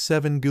rank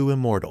 7 Gu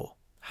Immortal.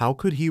 How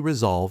could he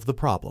resolve the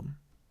problem?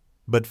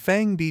 But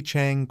Fang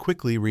Dichang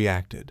quickly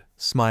reacted,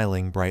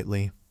 smiling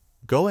brightly.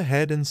 Go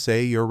ahead and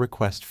say your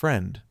request,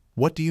 friend.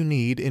 What do you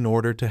need in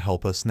order to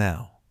help us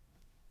now?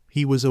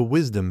 He was a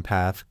Wisdom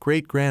Path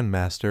Great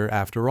Grandmaster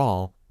after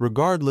all.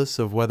 Regardless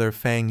of whether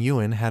Fang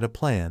Yuan had a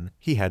plan,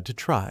 he had to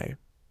try.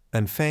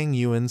 And Fang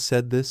Yuan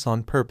said this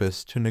on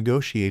purpose to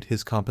negotiate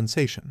his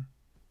compensation.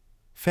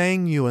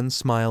 Fang Yuan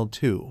smiled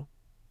too.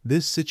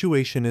 This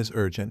situation is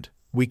urgent.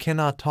 We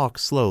cannot talk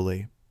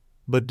slowly.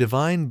 But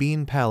Divine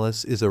Bean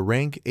Palace is a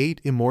rank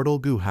 8 Immortal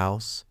Gu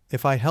House.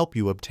 If I help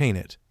you obtain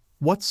it,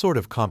 what sort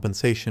of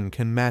compensation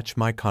can match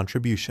my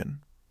contribution?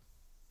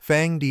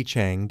 Fang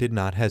Dichang did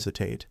not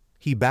hesitate.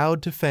 He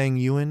bowed to Fang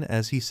Yuan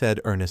as he said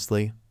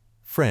earnestly,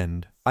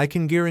 Friend, I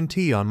can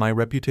guarantee on my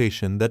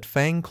reputation that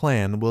Fang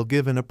clan will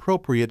give an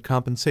appropriate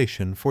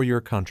compensation for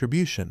your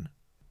contribution.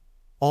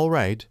 All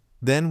right,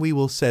 then we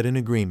will set an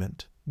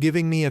agreement,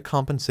 giving me a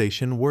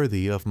compensation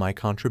worthy of my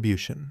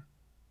contribution.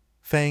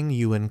 Fang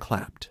Yuan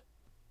clapped.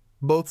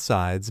 Both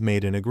sides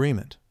made an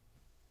agreement.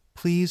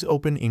 Please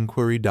open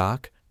inquiry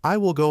doc. I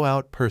will go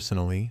out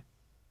personally,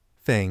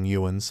 Fang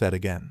Yuan said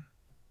again.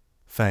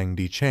 Fang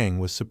Dichang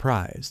was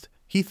surprised.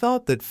 He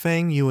thought that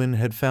Fang Yuan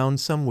had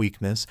found some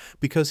weakness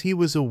because he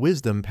was a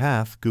Wisdom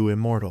Path Gu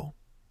Immortal.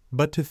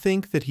 But to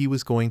think that he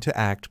was going to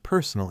act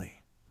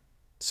personally.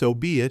 So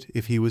be it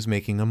if he was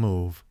making a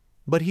move.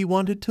 But he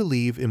wanted to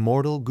leave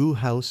Immortal Gu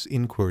House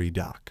inquiry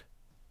doc.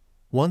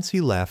 Once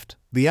he left,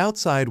 the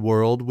outside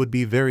world would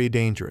be very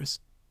dangerous.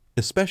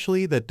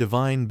 Especially that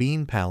Divine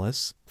Bean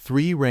Palace,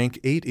 3 rank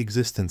 8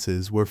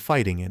 existences were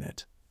fighting in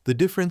it. The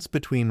difference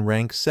between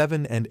rank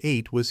 7 and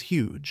 8 was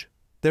huge.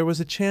 There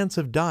was a chance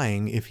of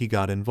dying if he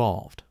got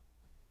involved.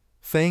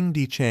 Fang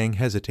Dichang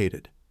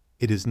hesitated.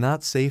 It is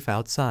not safe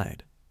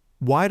outside.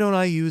 Why don't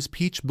I use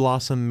Peach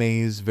Blossom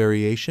Maze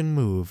variation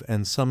move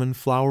and summon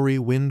Flowery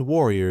Wind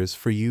Warriors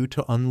for you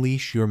to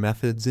unleash your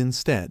methods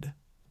instead?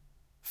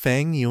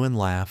 Fang Yuan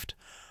laughed.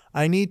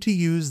 I need to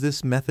use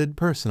this method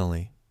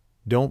personally.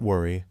 Don't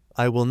worry,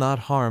 I will not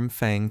harm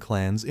Fang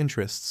clan's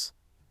interests.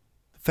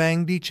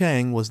 Fang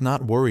Dichang was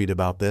not worried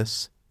about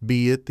this,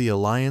 be it the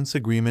alliance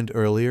agreement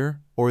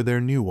earlier or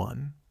their new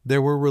one.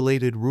 There were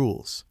related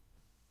rules.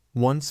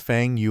 Once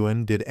Fang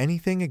Yuan did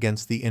anything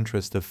against the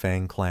interest of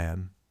Fang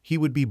clan, he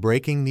would be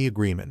breaking the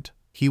agreement.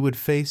 He would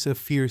face a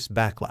fierce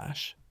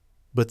backlash.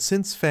 But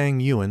since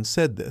Fang Yuan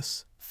said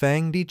this,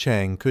 Fang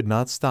Dichang could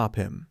not stop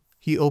him.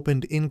 He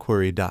opened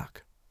inquiry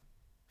doc.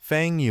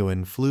 Fang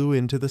Yuan flew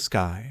into the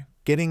sky,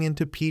 getting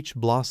into Peach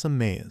Blossom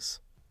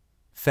Maze.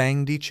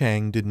 Fang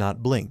Dichang did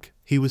not blink.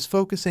 He was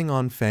focusing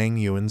on Fang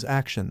Yuan's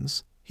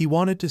actions. He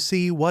wanted to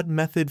see what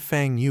method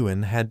Fang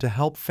Yuan had to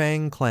help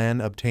Fang clan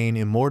obtain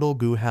Immortal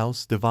Gu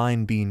House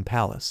Divine Bean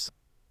Palace.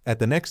 At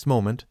the next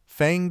moment,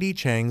 Fang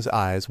Dichang's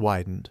eyes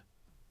widened.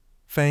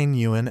 Fang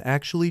Yuan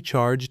actually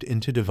charged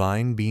into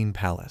Divine Bean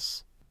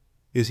Palace.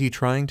 Is he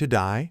trying to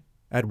die?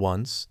 At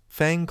once,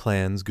 Fang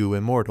clan's Gu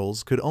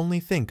Immortals could only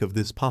think of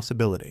this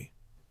possibility.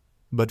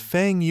 But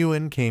Fang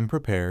Yuan came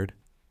prepared.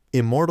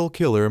 Immortal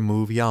Killer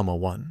Move Yama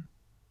 1.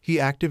 He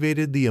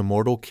activated the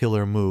Immortal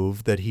Killer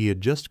move that he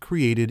had just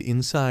created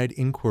inside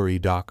Inquiry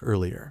Doc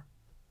earlier.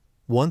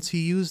 Once he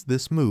used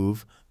this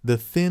move, the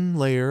thin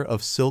layer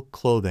of silk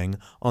clothing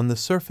on the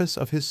surface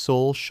of his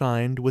soul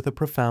shined with a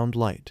profound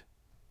light.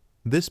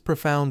 This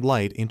profound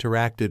light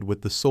interacted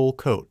with the soul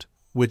coat,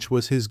 which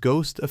was his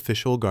Ghost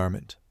Official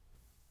Garment.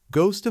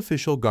 Ghost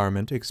Official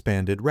Garment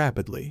expanded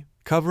rapidly,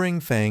 covering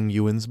Fang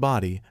Yuan's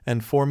body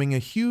and forming a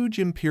huge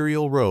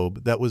imperial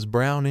robe that was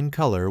brown in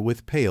color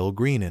with pale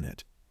green in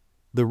it.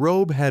 The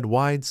robe had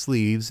wide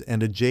sleeves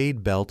and a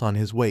jade belt on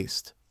his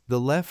waist. The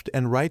left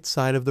and right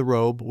side of the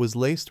robe was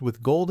laced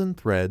with golden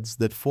threads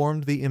that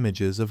formed the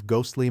images of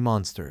ghostly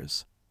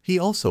monsters. He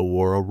also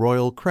wore a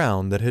royal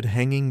crown that had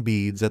hanging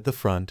beads at the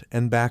front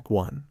and back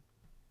one.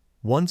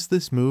 Once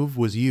this move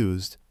was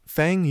used,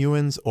 Fang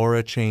Yuan's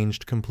aura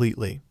changed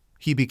completely.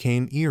 He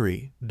became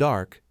eerie,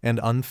 dark, and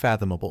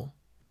unfathomable.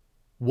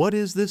 "What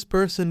is this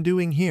person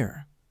doing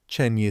here?"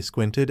 Chen Yi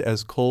squinted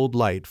as cold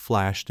light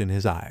flashed in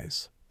his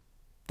eyes.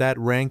 "That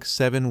rank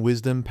 7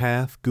 wisdom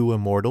path Gu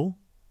Immortal?"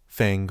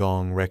 Fang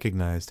Gong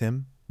recognized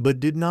him, but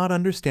did not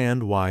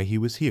understand why he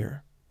was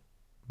here.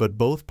 But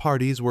both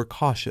parties were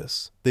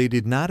cautious. They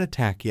did not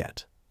attack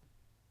yet.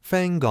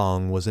 Fang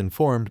Gong was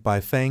informed by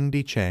Fang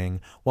Dichang,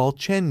 while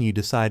Chen Yi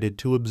decided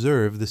to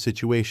observe the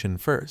situation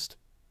first.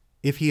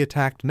 If he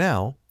attacked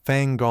now,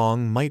 Fang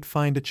Gong might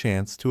find a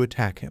chance to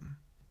attack him.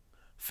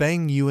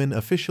 Fang Yuan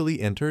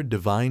officially entered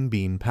Divine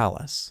Bean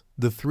Palace.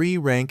 The 3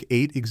 rank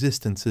 8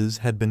 existences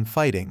had been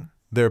fighting.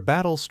 Their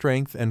battle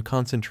strength and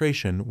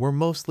concentration were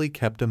mostly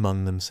kept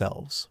among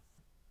themselves.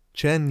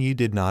 Chen Yi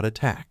did not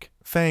attack.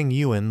 Fang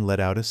Yuan let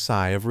out a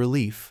sigh of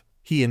relief.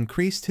 He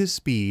increased his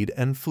speed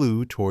and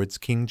flew towards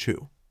King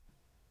Chou.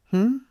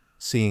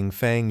 Seeing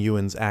Fang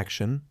Yuan's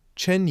action,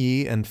 Chen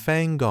Yi and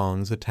Fang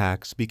Gong's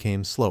attacks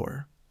became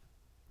slower.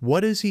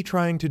 What is he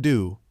trying to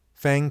do?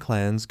 Fang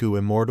Clan's Gu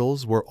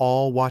Immortals were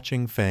all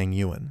watching Fang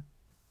Yuan.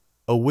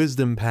 A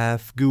wisdom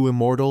path Gu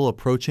Immortal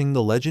approaching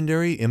the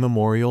legendary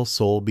immemorial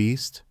soul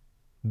beast?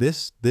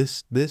 This.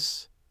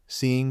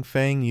 Seeing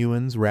Fang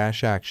Yuan's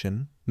rash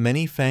action,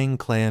 many Fang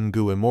Clan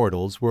Gu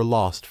Immortals were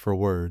lost for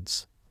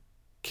words.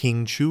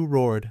 King Chou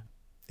roared.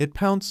 It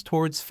pounced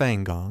towards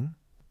Fang Gong.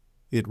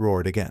 It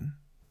roared again.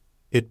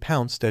 It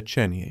pounced at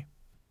Chen Yi.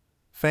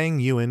 Fang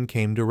Yuan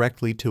came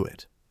directly to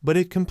it, but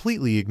it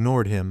completely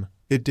ignored him.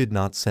 It did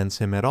not sense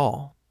him at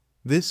all.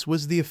 This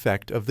was the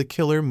effect of the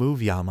killer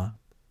move Yama.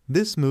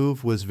 This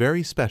move was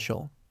very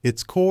special.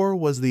 Its core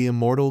was the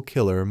immortal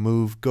killer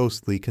move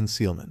Ghostly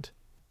Concealment.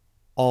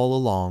 All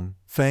along,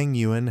 Fang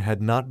Yuan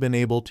had not been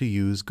able to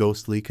use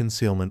Ghostly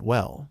Concealment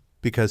well,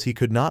 because he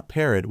could not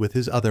pair it with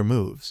his other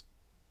moves.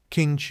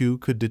 King Chou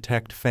could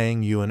detect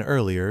Fang Yuan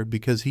earlier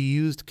because he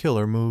used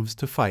killer moves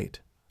to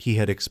fight. He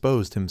had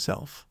exposed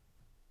himself.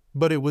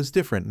 But it was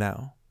different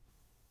now.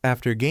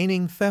 After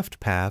gaining Theft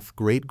Path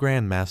Great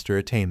Grandmaster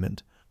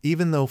Attainment,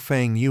 even though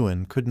Fang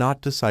Yuan could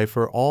not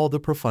decipher all the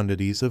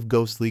profundities of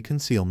Ghostly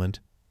Concealment,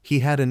 he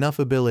had enough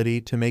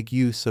ability to make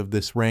use of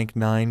this rank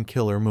 9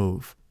 killer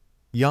move.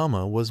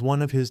 Yama was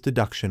one of his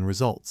deduction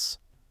results.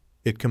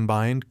 It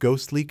combined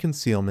Ghostly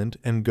Concealment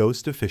and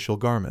Ghost Official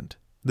Garment.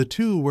 The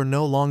two were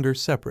no longer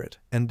separate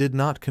and did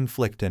not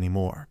conflict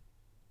anymore.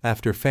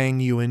 After Fang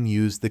Yuan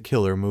used the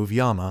killer move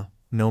Yama,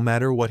 no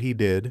matter what he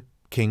did,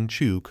 King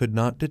Chou could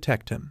not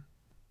detect him.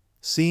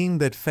 Seeing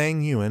that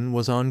Fang Yuan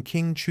was on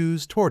King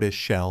Chou's tortoise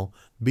shell,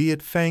 be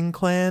it Fang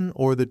Clan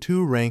or the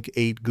 2 rank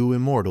 8 Gu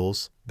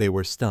Immortals, they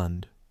were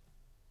stunned.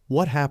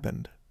 What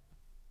happened?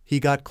 He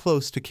got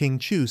close to King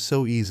Chou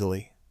so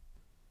easily.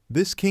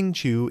 This King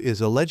Chou is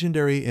a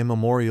legendary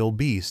immemorial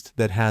beast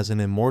that has an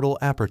immortal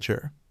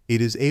aperture. It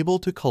is able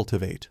to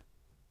cultivate.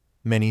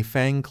 Many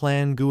Fang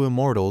Clan Gu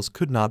Immortals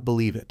could not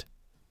believe it.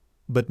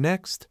 But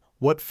next,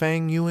 what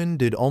Fang Yuan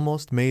did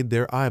almost made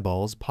their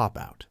eyeballs pop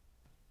out.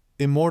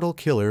 Immortal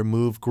Killer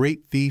move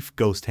Great Thief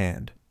Ghost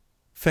Hand.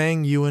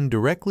 Fang Yuan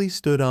directly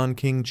stood on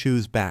King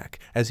Chou's back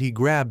as he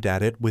grabbed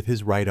at it with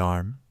his right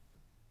arm.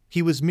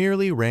 He was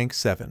merely rank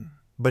 7,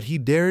 but he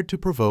dared to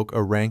provoke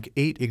a rank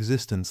 8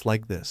 existence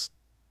like this.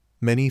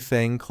 Many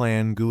Fang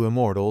Clan Gu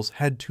Immortals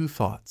had 2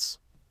 thoughts.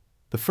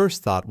 The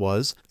first thought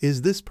was,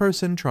 is this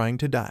person trying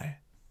to die?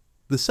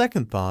 The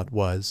second thought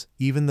was,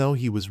 even though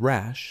he was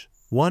rash,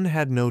 one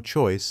had no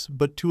choice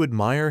but to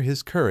admire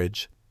his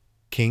courage.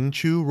 King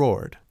Chou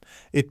roared.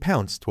 It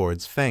pounced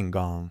towards Fang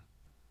Gong.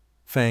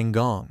 Fang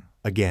Gong,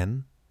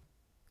 again.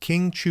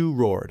 King Chou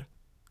roared.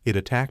 It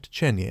attacked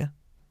Chen Yi.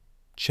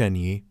 Chen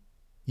Yi,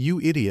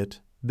 you idiot,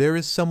 there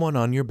is someone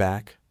on your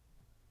back.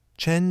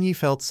 Chen Yi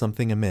felt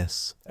something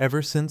amiss.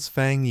 Ever since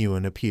Fang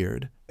Yuan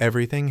appeared,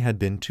 everything had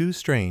been too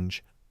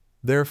strange.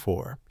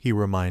 Therefore, he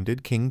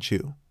reminded King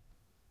Chou.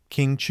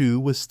 King Chou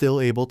was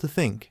still able to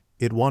think.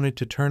 It wanted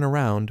to turn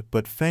around,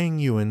 but Fang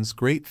Yuan's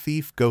Great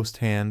Thief Ghost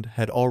Hand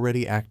had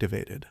already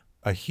activated.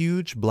 A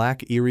huge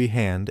black eerie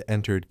hand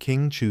entered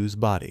King Chou's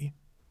body.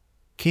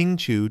 King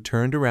Chou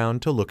turned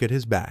around to look at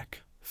his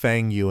back.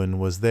 Fang Yuan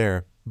was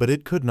there, but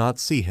it could not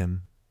see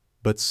him.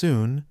 But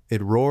soon,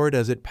 it roared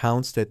as it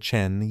pounced at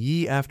Chen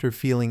Yi after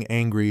feeling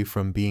angry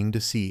from being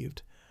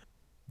deceived.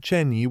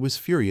 Chen Yi was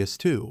furious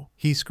too.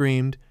 He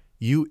screamed,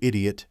 "You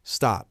idiot,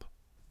 stop."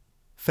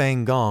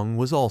 Fang Gong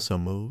was also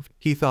moved.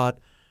 He thought,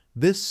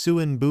 this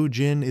Suan Bu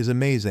Jin is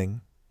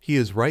amazing. He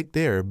is right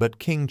there, but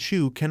King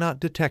Chou cannot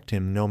detect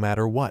him no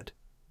matter what.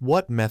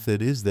 What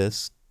method is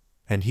this?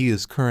 And he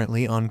is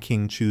currently on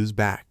King Chou's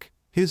back.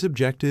 His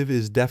objective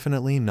is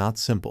definitely not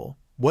simple.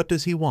 What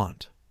does he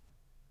want?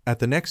 At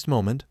the next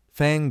moment,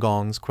 Fang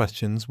Gong's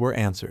questions were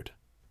answered.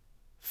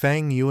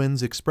 Fang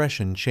Yuan's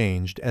expression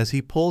changed as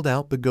he pulled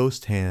out the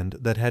ghost hand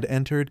that had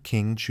entered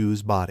King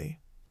Chou's body.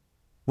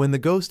 When the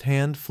ghost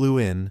hand flew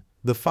in,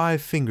 the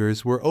 5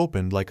 fingers were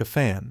opened like a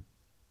fan.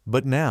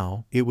 But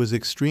now, it was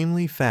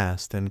extremely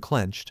fast and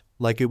clenched,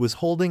 like it was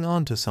holding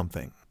on to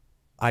something.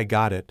 I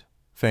got it.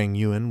 Fang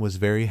Yuan was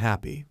very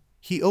happy.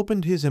 He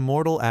opened his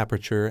immortal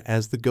aperture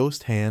as the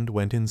ghost hand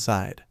went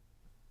inside.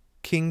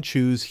 King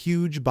Chu's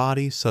huge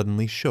body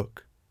suddenly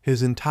shook.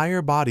 His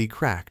entire body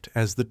cracked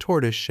as the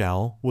tortoise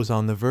shell was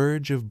on the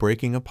verge of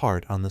breaking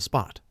apart on the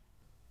spot.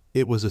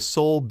 It was a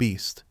soul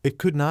beast. It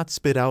could not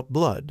spit out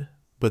blood,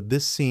 but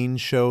this scene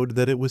showed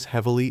that it was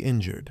heavily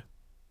injured.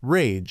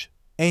 Rage,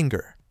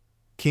 anger.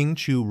 King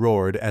Chu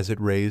roared as it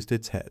raised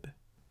its head.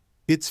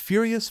 Its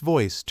furious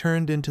voice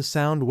turned into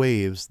sound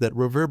waves that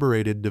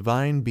reverberated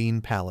Divine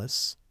Bean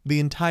Palace. The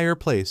entire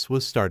place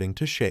was starting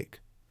to shake.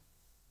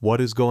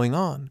 What is going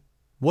on?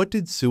 What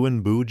did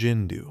Suen Bu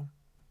Jin do?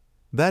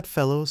 That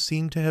fellow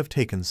seemed to have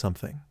taken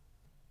something.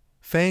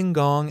 Fang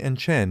Gong and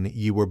Chen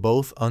Yi were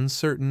both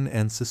uncertain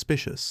and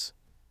suspicious.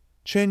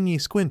 Chen Yi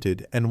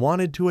squinted and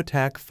wanted to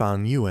attack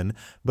Fang Yuan,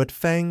 but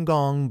Fang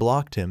Gong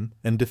blocked him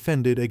and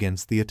defended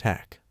against the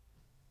attack.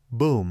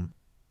 Boom!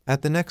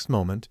 At the next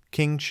moment,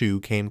 King Chu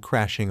came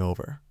crashing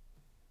over.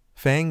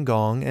 Fang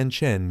Gong and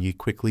Chen Yi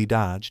quickly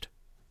dodged.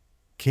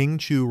 King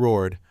Chu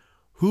roared,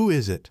 "Who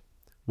is it?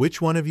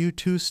 Which one of you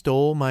two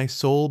stole my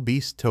soul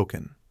beast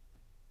token?"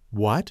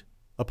 What?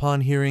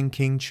 Upon hearing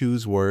King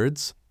Chu's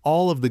words,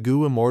 all of the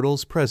Gu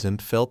immortals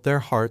present felt their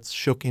hearts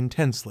shook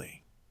intensely.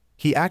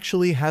 He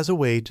actually has a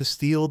way to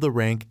steal the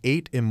rank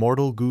 8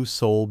 immortal Gu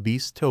soul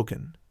beast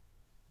token.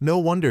 No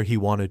wonder he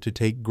wanted to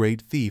take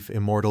Great Thief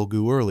Immortal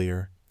Gu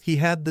earlier. He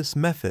had this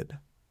method.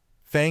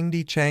 Fang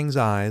Di Chang's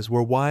eyes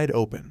were wide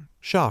open.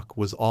 Shock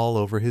was all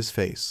over his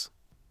face.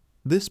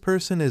 This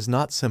person is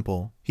not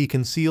simple. He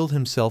concealed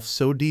himself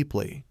so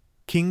deeply.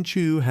 King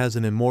Chu has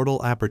an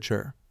immortal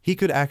aperture. He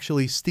could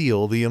actually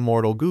steal the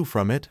immortal Gu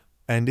from it,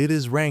 and it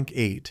is rank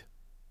 8.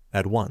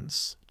 At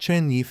once,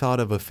 Chen Yi thought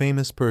of a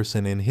famous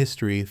person in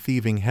history,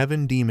 Thieving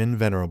Heaven Demon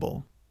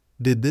Venerable.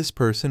 Did this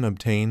person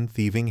obtain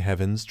Thieving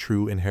Heaven's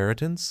true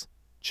inheritance?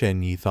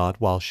 Chen Yi thought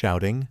while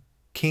shouting,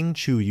 "King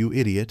Chu, you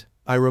idiot!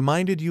 I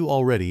reminded you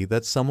already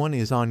that someone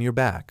is on your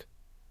back.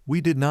 We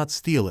did not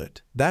steal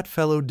it. That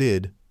fellow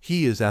did.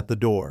 He is at the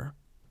door."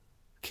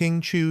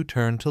 King Chu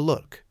turned to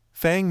look.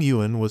 Fang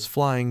Yuan was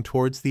flying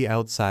towards the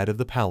outside of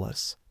the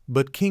palace,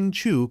 but King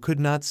Chu could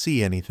not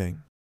see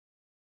anything.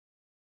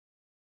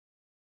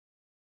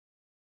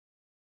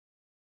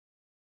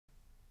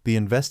 The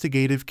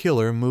investigative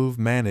killer move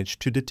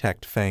managed to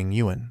detect Fang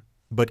Yuan,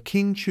 but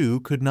King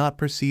Chu could not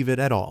perceive it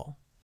at all.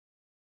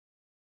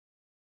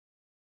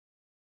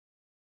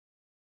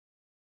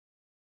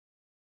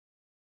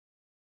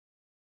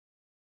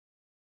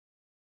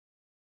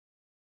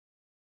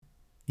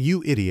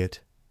 "You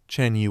idiot!"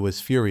 Chen Yi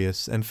was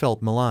furious and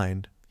felt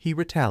maligned. He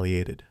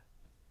retaliated.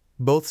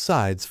 Both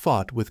sides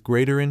fought with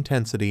greater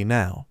intensity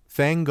now.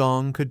 Fang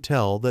Gong could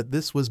tell that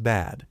this was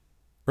bad.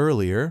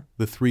 Earlier,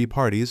 the 3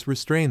 parties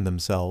restrained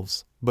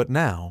themselves, but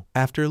now,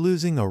 after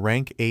losing a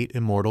rank 8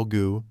 immortal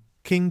Gu,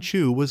 King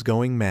Chu was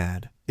going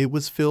mad. It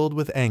was filled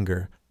with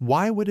anger.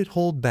 Why would it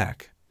hold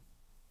back?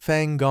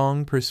 Fang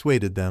Gong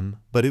persuaded them,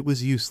 but it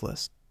was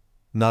useless.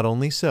 Not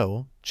only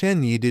so,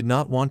 Chen Yi did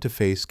not want to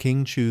face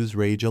King Chu's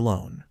rage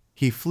alone.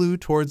 He flew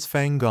towards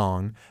Fang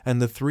Gong,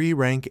 and the 3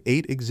 rank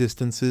 8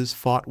 existences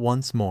fought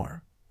once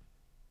more.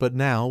 But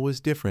now was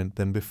different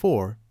than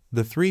before.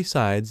 The 3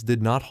 sides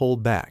did not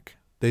hold back.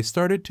 They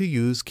started to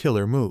use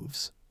killer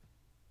moves.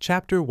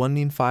 Chapter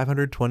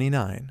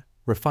 1529,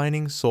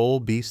 Refining Soul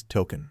Beast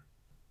Token.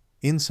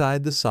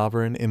 Inside the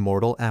Sovereign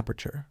Immortal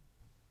Aperture,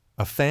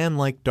 a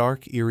fan-like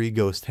dark eerie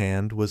ghost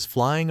hand was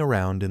flying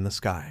around in the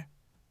sky.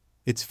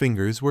 Its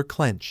fingers were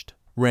clenched.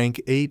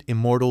 Rank 8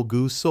 Immortal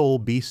Gu Soul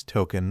Beast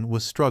Token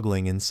was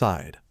struggling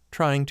inside,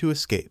 trying to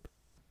escape.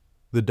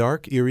 The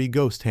dark eerie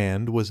ghost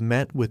hand was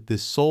met with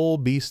this Soul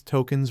Beast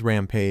Token's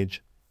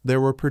rampage. There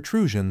were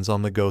protrusions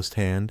on the ghost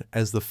hand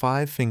as the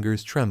 5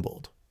 fingers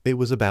trembled. It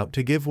was about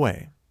to give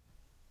way.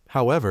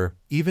 However,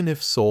 even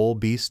if Soul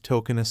Beast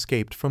Token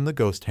escaped from the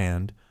ghost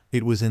hand,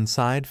 it was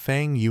inside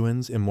Fang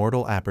Yuan's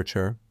immortal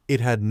aperture. It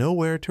had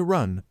nowhere to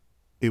run.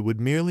 It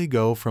would merely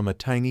go from a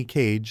tiny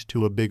cage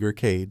to a bigger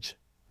cage.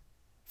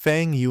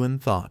 Fang Yuan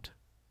thought,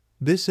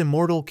 "This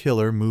immortal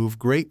killer move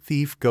Great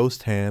Thief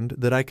Ghost Hand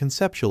that I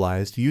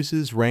conceptualized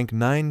uses rank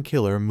 9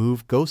 killer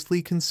move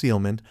Ghostly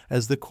Concealment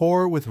as the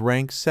core with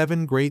rank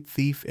 7 Great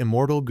Thief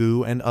Immortal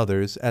Gu and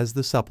others as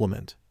the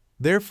supplement.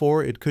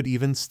 Therefore it could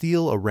even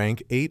steal a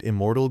rank 8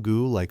 Immortal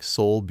Gu like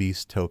Soul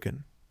Beast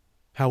Token.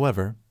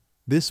 However,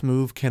 this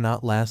move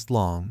cannot last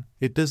long.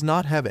 It does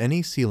not have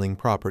any sealing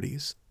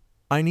properties.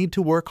 I need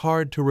to work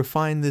hard to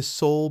refine this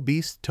Soul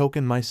Beast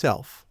Token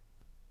myself."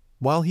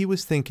 While he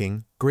was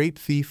thinking, Great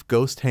Thief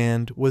Ghost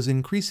Hand was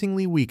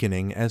increasingly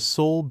weakening as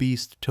Soul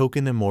Beast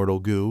Token Immortal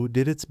Gu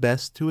did its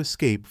best to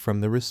escape from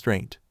the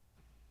restraint.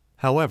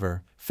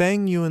 However,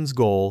 Fang Yuan's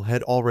goal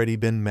had already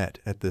been met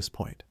at this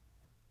point.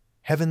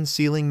 Heaven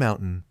Sealing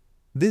Mountain.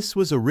 This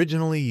was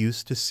originally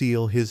used to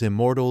seal his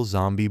immortal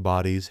zombie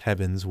body's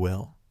heaven's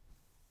will.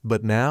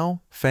 But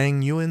now,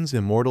 Fang Yuan's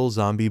immortal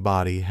zombie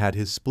body had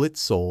his split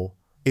soul.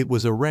 It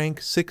was a rank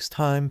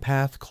 6-time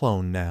path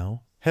clone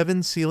now.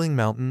 Heaven's Sealing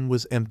Mountain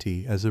was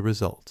empty as a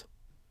result.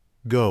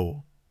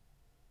 Go.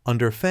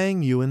 Under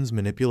Fang Yuan's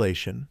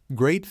manipulation,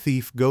 Great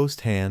Thief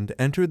Ghost Hand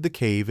entered the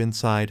cave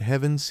inside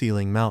Heaven's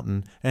Sealing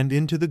Mountain and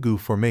into the Gu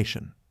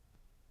Formation.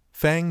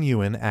 Fang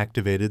Yuan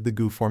activated the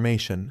Gu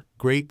Formation.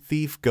 Great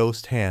Thief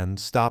Ghost Hand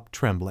stopped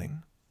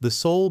trembling. The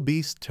Soul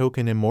Beast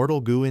token Immortal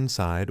Gu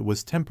inside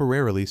was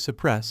temporarily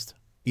suppressed.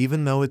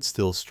 Even though it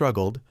still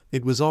struggled,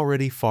 it was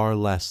already far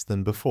less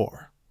than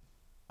before.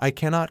 I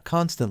cannot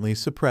constantly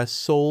suppress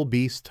Soul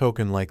Beast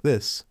token like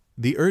this.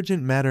 The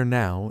urgent matter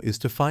now is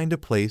to find a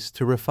place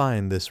to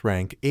refine this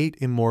rank 8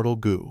 Immortal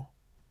Gu.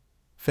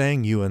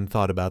 Fang Yuan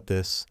thought about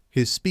this.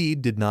 His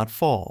speed did not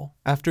fall.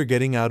 After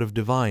getting out of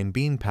Divine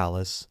Bean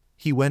Palace,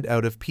 he went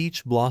out of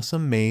Peach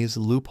Blossom Maze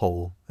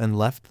loophole and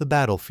left the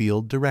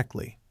battlefield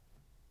directly.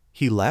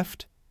 He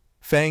left?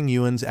 Fang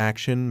Yuan's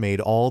action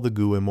made all the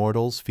Gu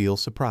immortals feel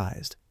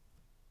surprised.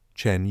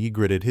 Chen Yi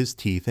gritted his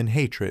teeth in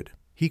hatred.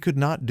 He could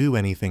not do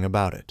anything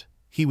about it.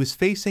 He was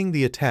facing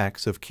the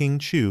attacks of King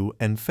Chou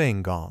and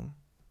Feng Gong.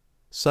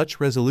 Such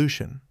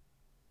resolution.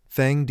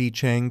 Fang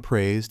Dichang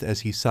praised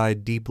as he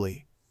sighed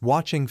deeply,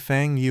 watching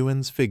Fang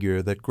Yuan's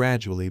figure that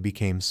gradually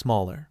became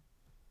smaller.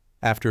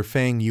 After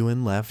Fang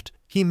Yuan left,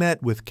 he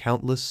met with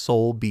countless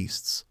soul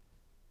beasts.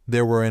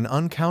 There were an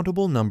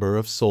uncountable number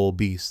of soul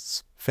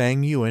beasts.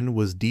 Fang Yuan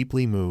was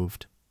deeply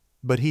moved.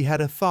 But he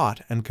had a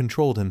thought and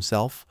controlled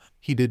himself.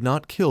 He did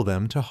not kill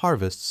them to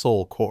harvest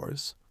soul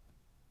cores.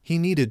 He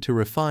needed to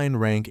refine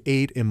rank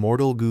 8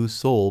 Immortal Gu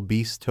Soul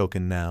Beast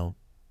token now.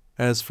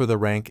 As for the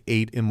rank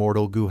 8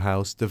 Immortal Gu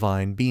House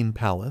Divine Bean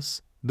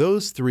Palace,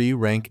 those 3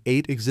 rank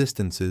 8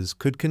 existences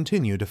could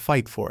continue to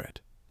fight for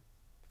it.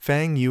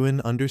 Fang Yuan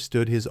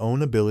understood his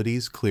own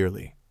abilities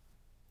clearly.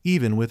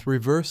 Even with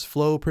Reverse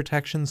Flow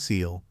Protection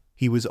Seal,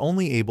 he was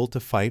only able to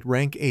fight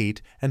rank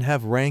 8 and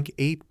have rank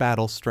 8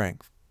 battle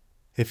strength.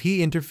 If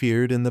he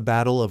interfered in the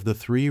battle of the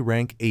 3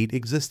 rank 8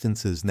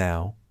 existences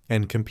now,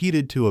 and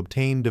competed to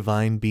obtain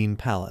Divine Bean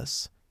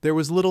Palace, there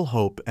was little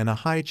hope and a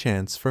high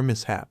chance for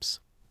mishaps.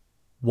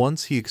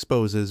 Once he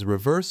exposes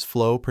Reverse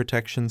Flow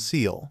Protection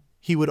Seal,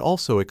 he would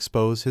also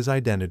expose his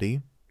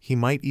identity. He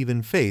might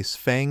even face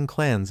Fang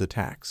Clan's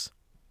attacks.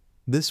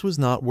 This was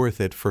not worth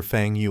it for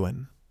Fang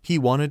Yuan. He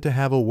wanted to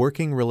have a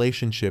working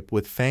relationship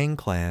with Fang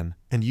Clan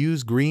and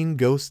use Green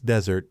Ghost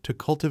Desert to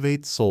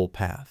cultivate Soul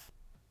Path.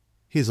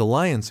 His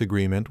alliance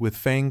agreement with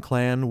Fang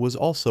Clan was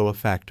also a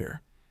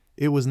factor.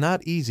 It was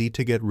not easy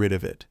to get rid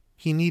of it.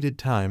 He needed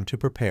time to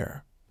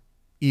prepare.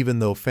 Even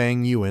though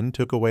Fang Yuan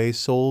took away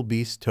Soul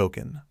Beast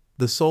token,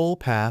 the Soul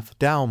Path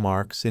Dao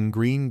marks in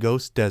Green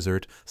Ghost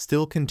Desert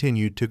still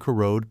continued to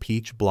corrode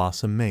Peach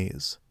Blossom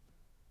Maze.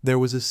 There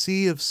was a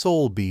sea of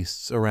soul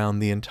beasts around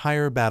the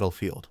entire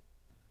battlefield.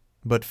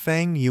 But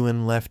Fang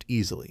Yuan left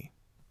easily.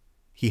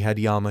 He had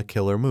Yama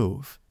Killer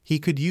move. He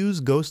could use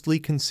Ghostly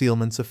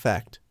Concealment's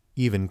effect.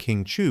 Even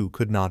King Chou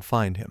could not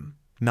find him.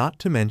 Not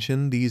to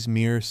mention these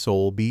mere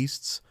soul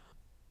beasts.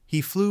 He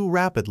flew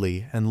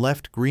rapidly and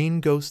left Green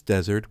Ghost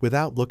Desert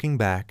without looking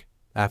back.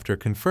 After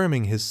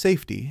confirming his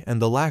safety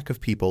and the lack of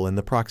people in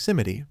the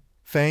proximity,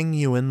 Fang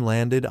Yuan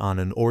landed on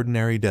an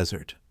ordinary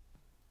desert.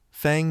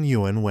 Fang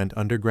Yuan went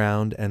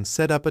underground and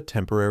set up a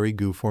temporary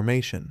Gu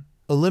formation,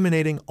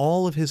 eliminating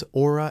all of his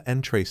aura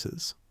and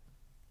traces.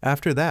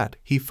 After that,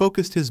 he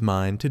focused his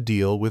mind to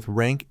deal with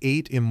rank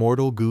 8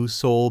 Immortal Gu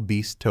Soul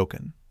Beast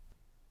token.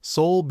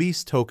 Soul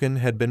Beast token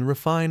had been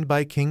refined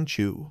by King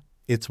Chou.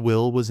 Its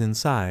will was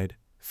inside.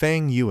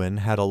 Fang Yuan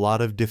had a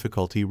lot of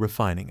difficulty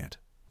refining it.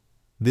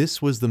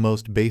 This was the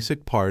most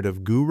basic part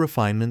of Gu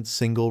refinement's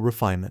single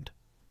refinement.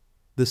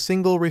 The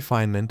single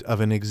refinement of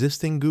an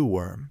existing Gu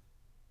worm.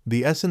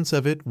 The essence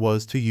of it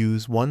was to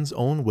use one's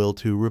own will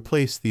to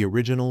replace the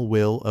original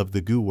will of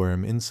the Gu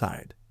worm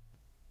inside.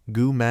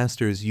 Gu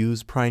masters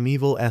use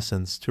primeval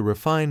essence to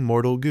refine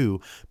mortal Gu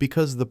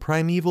because the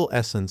primeval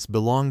essence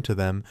belonged to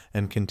them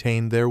and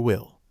contained their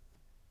will.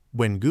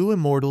 When Gu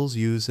immortals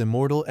use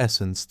immortal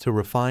essence to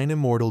refine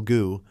immortal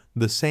Gu,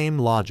 the same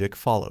logic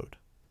followed.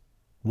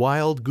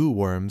 Wild Gu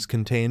worms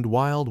contained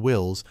wild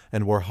wills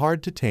and were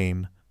hard to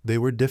tame. They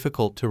were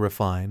difficult to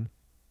refine.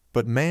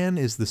 But man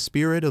is the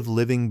spirit of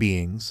living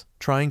beings.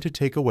 Trying to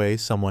take away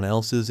someone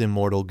else's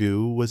immortal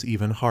Gu was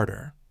even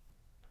harder.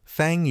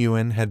 Fang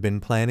Yuan had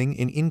been planning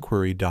an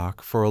inquiry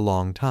dock for a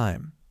long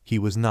time. He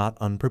was not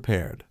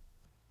unprepared.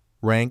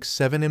 Rank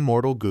 7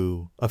 Immortal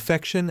Gu,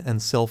 Affection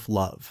and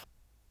Self-Love.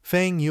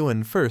 Fang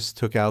Yuan first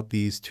took out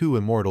these 2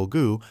 Immortal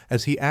Gu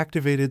as he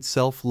activated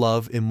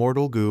Self-Love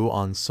Immortal Gu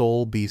on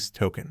Soul Beast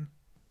token.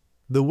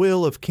 The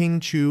will of King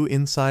Chou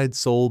inside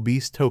Soul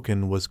Beast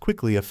token was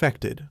quickly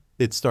affected.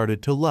 It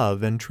started to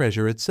love and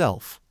treasure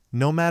itself,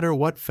 no matter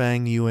what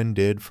Fang Yuan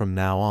did from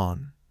now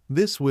on.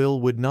 This will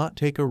would not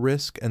take a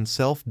risk and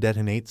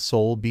self-detonate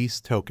Soul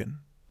Beast token.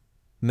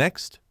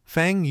 Next,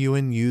 Fang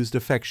Yuan used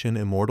Affection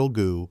Immortal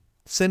Gu,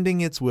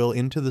 sending its will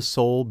into the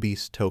Soul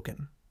Beast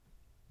token.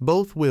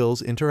 Both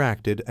wills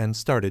interacted and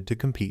started to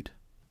compete.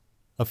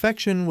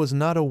 Affection was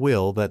not a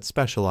will that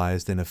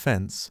specialized in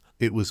offense.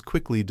 It was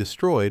quickly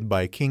destroyed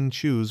by King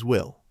Chou's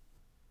will.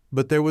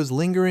 But there was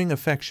lingering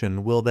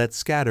affection will that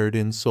scattered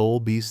in soul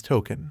beast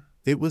token.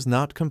 It was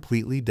not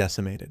completely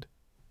decimated.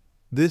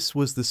 This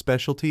was the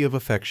specialty of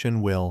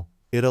affection will.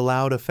 It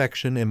allowed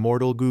affection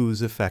immortal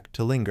Gu's effect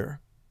to linger.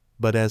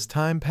 But as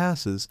time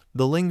passes,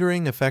 the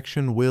lingering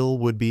affection will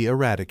would be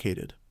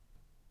eradicated.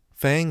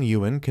 Fang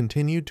Yuan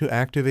continued to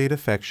activate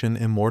affection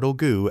immortal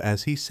Gu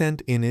as he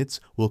sent in its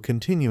will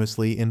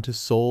continuously into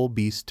soul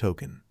beast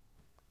token.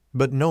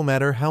 But no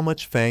matter how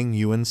much Fang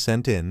Yuan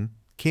sent in,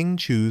 King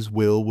Chou's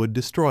will would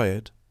destroy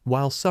it,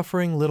 while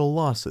suffering little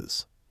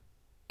losses.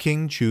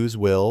 King Chou's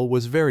will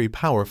was very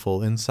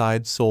powerful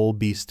inside soul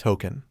beast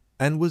token,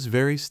 and was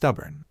very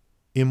stubborn.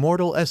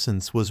 Immortal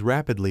essence was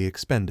rapidly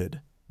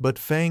expended, but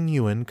Fang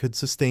Yuan could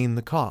sustain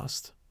the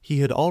cost. He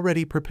had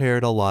already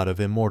prepared a lot of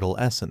immortal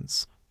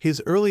essence.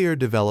 His earlier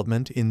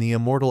development in the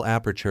immortal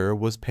aperture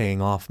was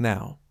paying off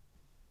now.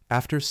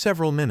 After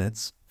several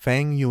minutes,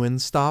 Fang Yuan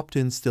stopped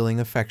instilling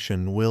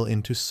affection will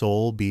into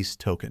soul beast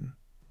token.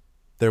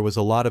 There was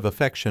a lot of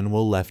affection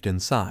will left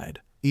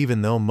inside,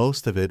 even though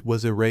most of it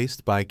was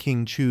erased by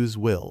King Chou's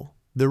will.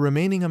 The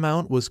remaining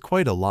amount was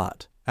quite a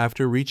lot.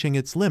 After reaching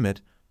its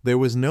limit, there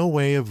was no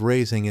way of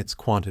raising its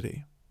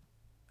quantity.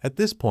 At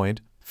this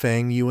point,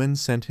 Fang Yuan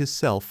sent his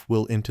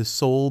self-will into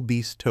soul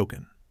beast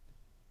token.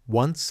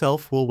 Once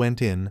self-will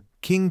went in,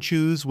 King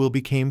Chou's will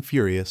became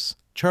furious,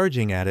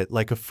 charging at it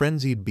like a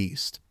frenzied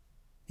beast.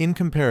 In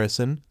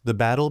comparison, the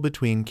battle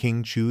between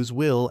King Chou's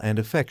will and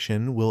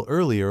affection will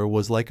earlier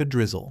was like a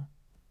drizzle.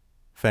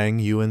 Fang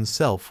Yuan's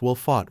self-will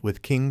fought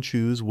with King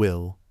Chou's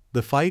will.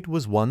 The fight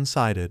was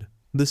one-sided.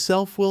 The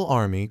self-will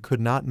army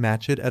could not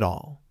match it at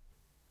all.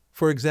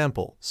 For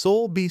example,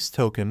 Soul Beast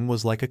Token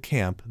was like a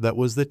camp that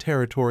was the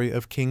territory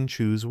of King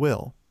Chou's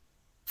will.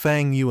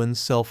 Fang Yuan's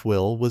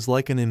self-will was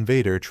like an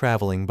invader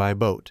traveling by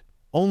boat,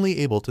 only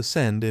able to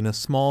send in a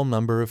small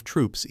number of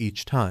troops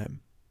each time.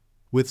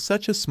 With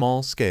such a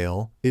small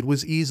scale, it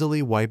was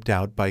easily wiped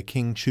out by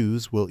King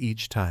Chou's will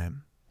each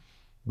time.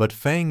 But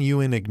Fang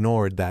Yuan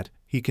ignored that.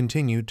 He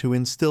continued to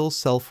instill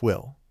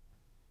self-will.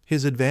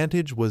 His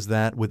advantage was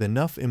that with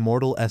enough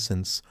immortal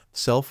essence,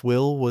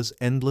 self-will was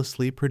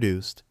endlessly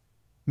produced.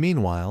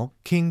 Meanwhile,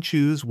 King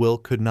Chou's will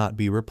could not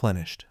be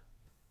replenished.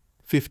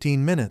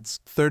 15 minutes,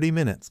 30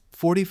 minutes,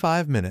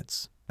 45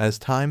 minutes. As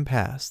time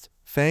passed,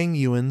 Fang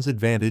Yuan's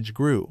advantage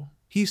grew.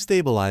 He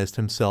stabilized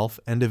himself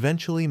and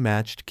eventually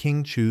matched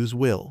King Chou's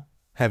will,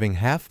 having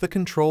half the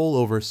control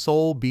over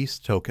Soul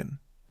Beast Token.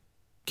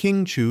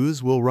 King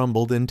Chou's will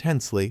rumbled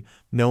intensely,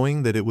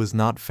 knowing that it was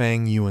not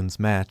Fang Yuan's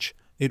match.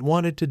 It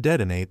wanted to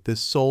detonate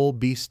this Soul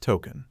Beast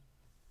Token.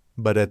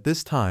 But at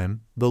this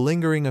time, the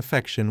lingering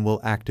affection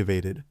will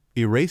activated,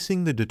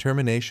 erasing the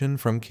determination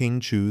from King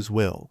Chou's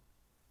will.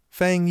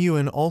 Fang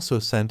Yuan also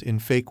sent in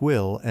fake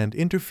will and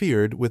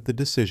interfered with the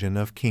decision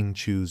of King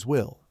Chou's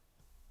will.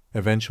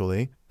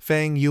 Eventually,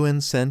 Fang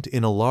Yuan sent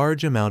in a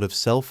large amount of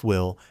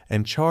self-will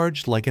and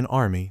charged like an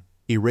army,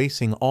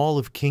 erasing all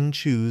of King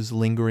Chou's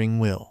lingering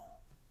will.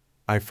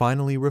 I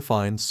finally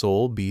refined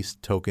Soul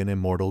Beast Token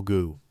Immortal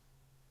Gu.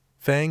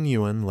 Fang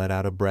Yuan let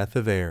out a breath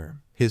of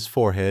air. His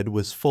forehead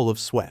was full of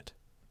sweat.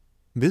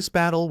 This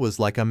battle was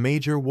like a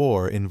major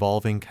war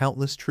involving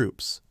countless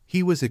troops.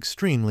 He was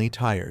extremely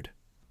tired.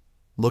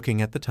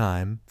 Looking at the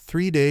time,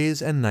 3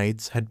 days and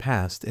nights had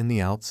passed in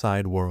the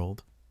outside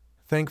world.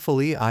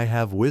 Thankfully, I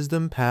have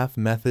wisdom path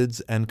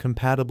methods and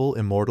compatible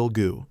immortal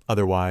Gu.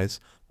 Otherwise,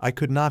 I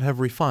could not have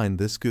refined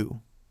this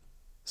Gu.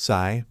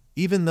 Sigh.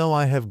 Even though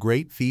I have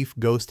great thief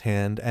ghost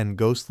hand and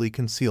ghostly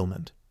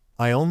concealment,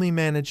 I only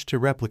managed to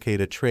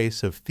replicate a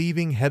trace of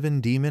thieving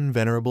heaven demon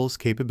venerable's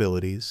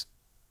capabilities.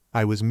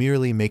 I was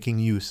merely making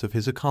use of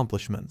his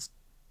accomplishments.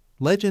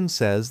 Legend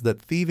says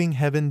that thieving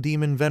heaven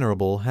demon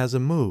venerable has a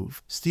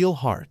move, Steel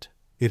Heart.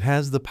 It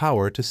has the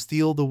power to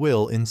steal the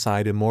will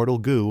inside immortal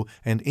Gu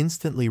and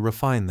instantly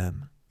refine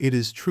them. It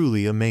is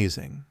truly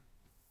amazing.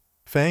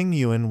 Fang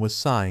Yuan was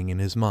sighing in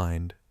his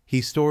mind. He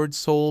stored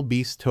Soul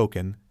Beast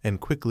Token and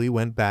quickly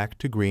went back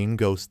to Green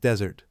Ghost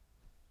Desert.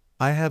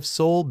 I have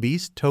Soul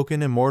Beast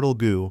Token Immortal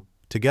Gu.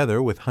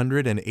 Together with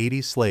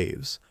 180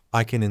 slaves,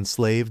 I can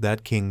enslave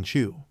that King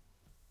Chou.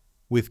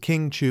 With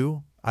King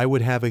Chou, I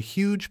would have a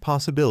huge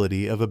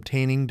possibility of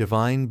obtaining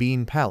Divine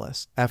Bean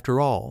Palace. After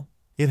all,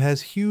 it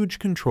has huge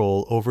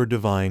control over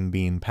Divine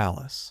Bean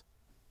Palace.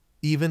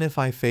 Even if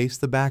I face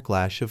the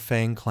backlash of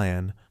Fang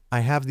Clan, I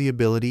have the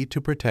ability to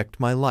protect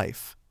my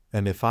life.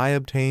 And if I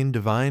obtain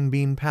Divine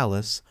Bean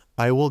Palace,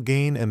 I will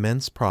gain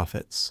immense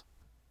profits.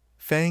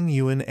 Fang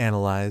Yuan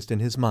analyzed in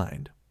his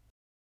mind.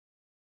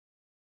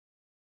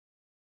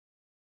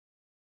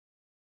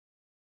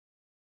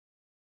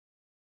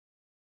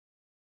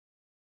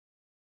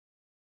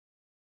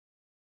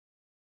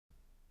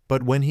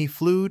 But when he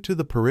flew to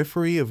the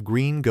periphery of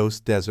Green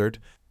Ghost Desert,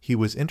 he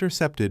was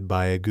intercepted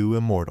by a Gu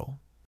Immortal.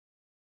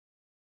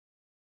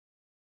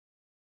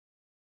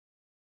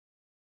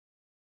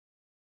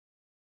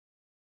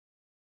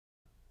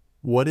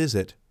 What is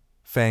it?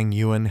 Fang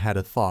Yuan had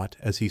a thought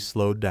as he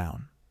slowed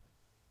down.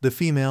 The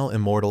female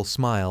immortal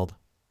smiled.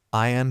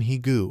 I am He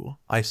Gu.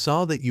 I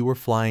saw that you were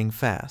flying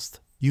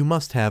fast. You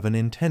must have an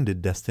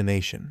intended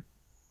destination.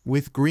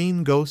 With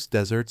Green Ghost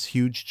Desert's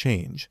huge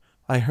change,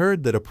 I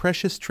heard that a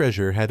precious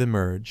treasure had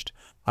emerged.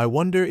 I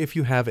wonder if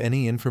you have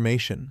any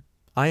information.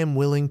 I am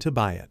willing to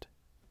buy it.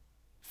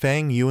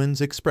 Fang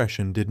Yuan's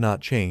expression did not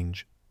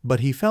change,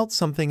 but he felt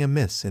something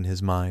amiss in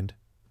his mind.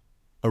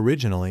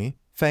 Originally,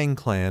 Fang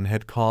clan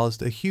had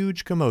caused a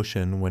huge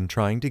commotion when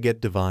trying to get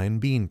Divine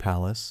Bean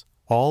Palace.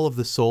 All of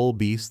the soul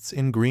beasts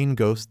in Green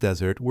Ghost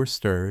Desert were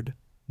stirred.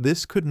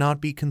 This could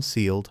not be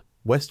concealed.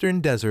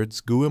 Western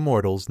Desert's Gu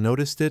immortals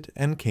noticed it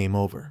and came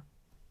over.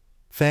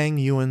 Fang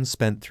Yuan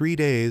spent 3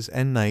 days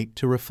and night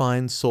to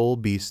refine Soul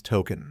Beast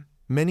Token.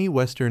 Many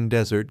Western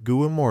Desert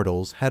Gu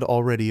immortals had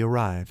already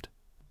arrived.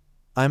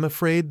 I'm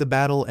afraid the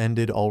battle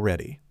ended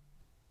already.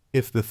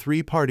 If the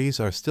 3 parties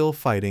are still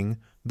fighting,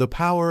 the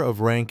power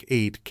of rank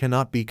 8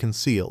 cannot be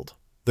concealed.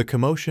 The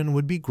commotion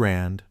would be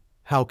grand.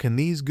 How can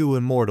these Gu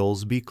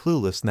immortals be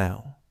clueless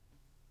now?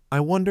 I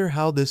wonder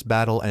how this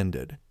battle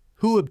ended.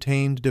 Who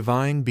obtained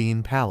Divine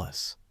Bean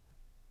Palace?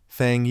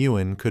 Fang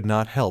Yuan could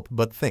not help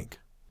but think.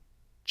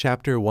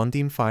 Chapter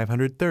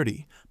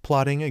 1530,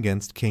 Plotting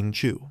Against King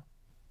Chou.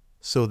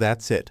 So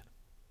that's it.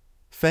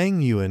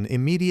 Fang Yuan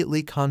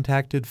immediately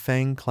contacted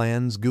Fang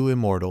clan's Gu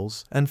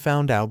immortals and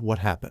found out what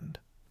happened.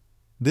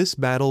 This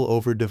battle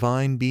over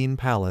Divine Bean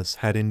Palace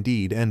had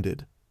indeed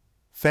ended.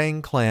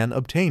 Fang clan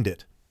obtained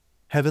it.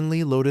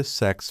 Heavenly Lotus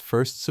Sect's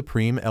first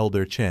Supreme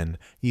Elder Chen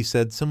Yi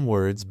said some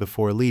words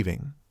before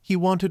leaving. He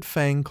wanted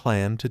Fang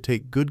clan to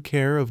take good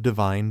care of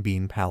Divine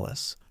Bean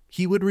Palace.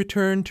 He would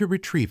return to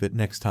retrieve it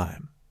next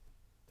time.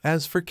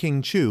 As for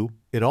King Chou,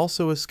 it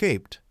also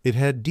escaped. It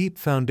had deep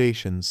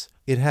foundations.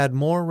 It had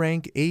more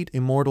rank 8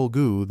 immortal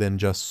Gu than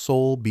just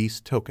Soul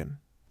Beast Token.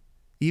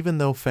 Even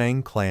though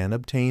Fang clan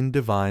obtained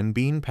Divine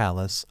Bean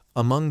Palace,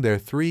 among their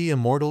 3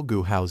 immortal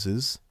Gu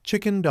houses,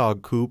 Chicken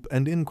Dog Coop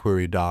and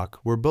Inquiry Dock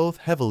were both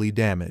heavily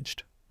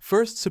damaged.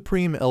 First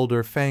Supreme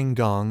Elder Fang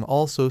Gong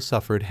also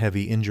suffered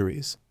heavy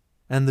injuries,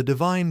 and the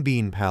Divine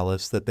Bean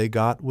Palace that they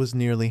got was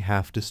nearly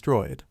half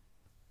destroyed.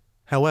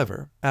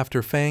 However,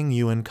 after Fang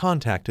Yuan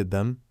contacted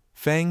them,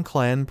 Fang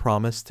clan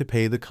promised to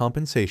pay the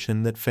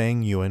compensation that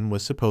Fang Yuan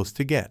was supposed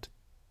to get,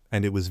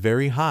 and it was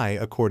very high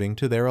according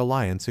to their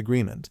alliance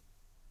agreement.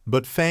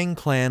 But Fang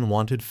clan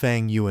wanted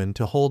Fang Yuan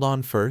to hold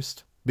on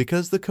first,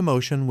 because the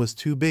commotion was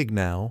too big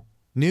now.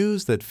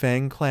 News that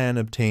Fang clan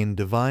obtained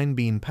Divine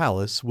Bean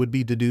Palace would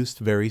be deduced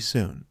very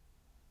soon.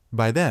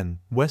 By then,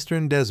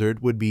 Western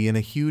Desert would be in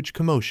a huge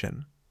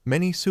commotion.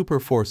 Many super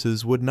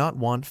forces would not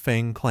want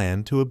Fang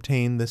clan to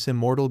obtain this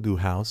immortal Gu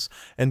house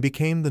and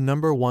became the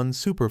 #1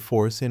 super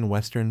force in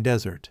Western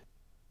Desert.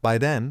 By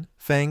then,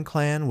 Fang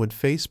clan would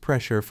face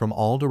pressure from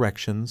all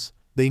directions.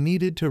 They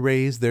needed to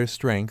raise their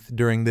strength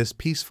during this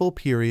peaceful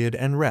period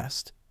and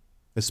rest.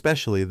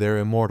 Especially their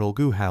immortal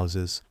Gu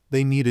houses,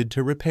 they needed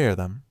to repair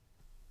them.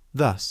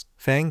 Thus,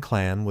 Fang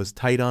clan was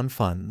tight on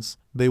funds.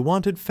 They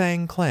wanted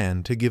Fang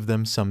clan to give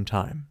them some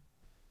time.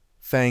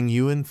 Fang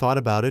Yuan thought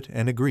about it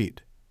and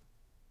agreed.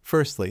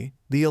 Firstly,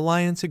 the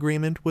alliance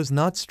agreement was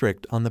not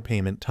strict on the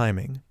payment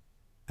timing.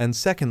 And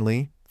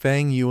secondly,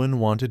 Fang Yuan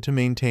wanted to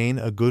maintain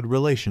a good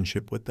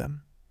relationship with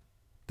them.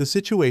 The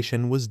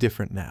situation was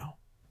different now.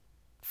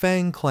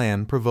 Fang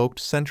clan provoked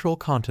Central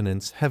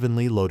Continent's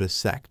Heavenly Lotus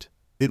Sect.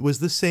 It was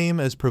the same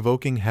as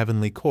provoking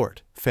Heavenly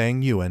Court.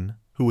 Fang Yuan,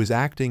 who was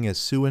acting as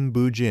Suan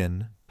Bu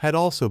Jin, had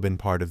also been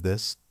part of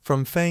this.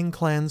 From Fang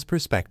clan's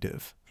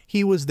perspective,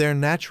 he was their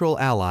natural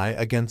ally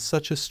against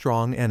such a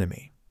strong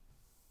enemy.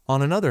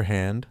 On another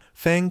hand,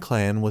 Fang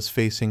clan was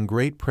facing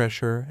great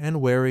pressure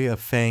and wary of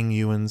Fang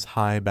Yuan's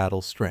high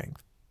battle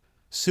strength.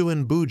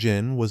 Suan Bu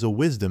Jin was a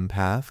wisdom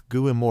path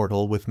Gu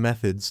immortal with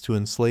methods to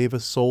enslave a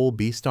soul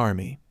beast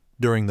army.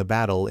 During the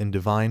battle in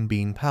Divine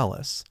Bean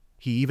Palace,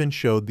 he even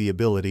showed the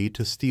ability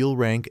to steal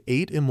rank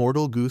 8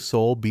 immortal Gu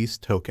soul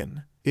beast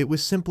token. It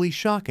was simply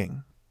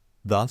shocking.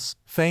 Thus,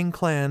 Fang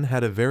clan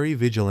had a very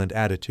vigilant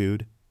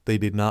attitude. They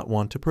did not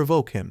want to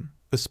provoke him,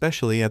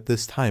 especially at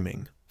this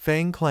timing.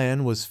 Fang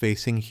clan was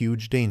facing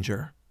huge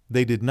danger.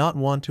 They did not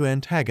want to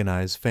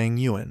antagonize Fang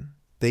Yuan.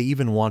 They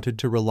even wanted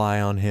to rely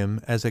on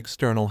him as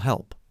external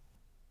help.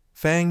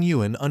 Fang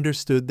Yuan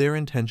understood their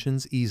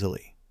intentions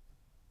easily.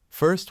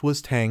 First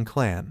was Tang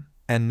clan,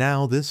 and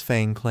now this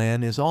Fang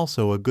clan is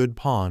also a good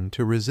pawn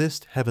to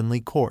resist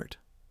Heavenly Court.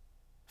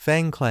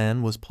 Fang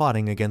clan was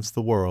plotting against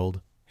the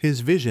world.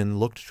 His vision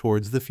looked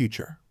towards the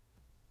future.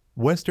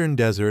 Western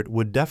Desert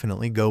would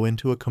definitely go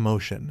into a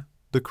commotion.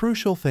 The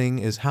crucial thing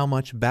is how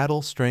much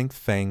battle strength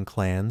Fang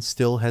clan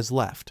still has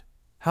left.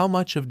 How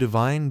much of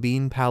Divine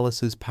Bean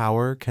Palace's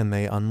power can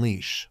they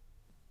unleash?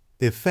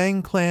 If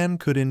Fang clan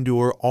could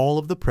endure all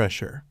of the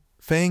pressure,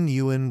 Fang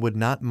Yuan would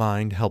not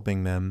mind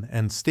helping them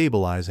and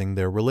stabilizing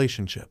their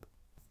relationship.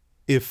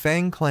 If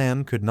Fang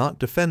clan could not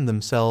defend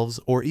themselves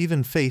or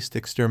even faced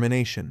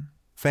extermination,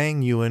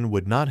 Fang Yuan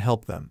would not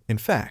help them. In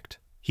fact,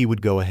 he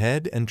would go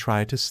ahead and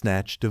try to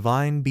snatch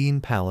Divine Bean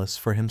Palace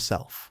for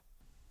himself.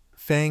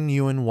 Fang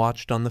Yuan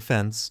watched on the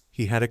fence.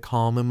 He had a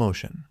calm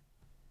emotion.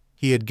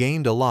 He had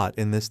gained a lot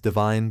in this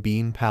Divine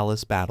Bean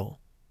Palace battle.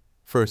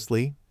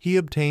 Firstly, he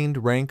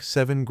obtained rank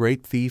 7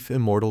 Great Thief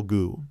Immortal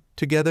Gu.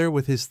 Together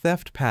with his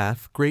Theft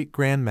Path Great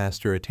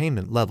Grandmaster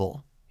attainment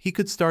level, he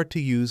could start to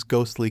use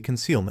ghostly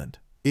concealment.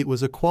 It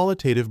was a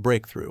qualitative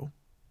breakthrough.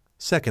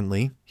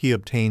 Secondly, he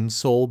obtained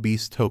Soul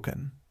Beast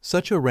Token.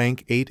 Such a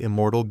rank 8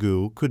 Immortal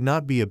Gu could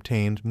not be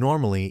obtained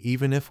normally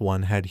even if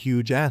one had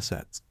huge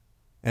assets.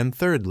 And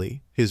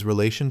thirdly, his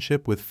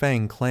relationship with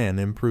Fang clan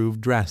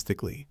improved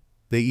drastically.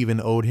 They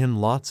even owed him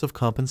lots of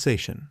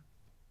compensation.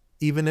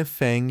 Even if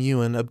Fang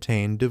Yuan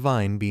obtained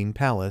Divine Bean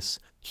Palace,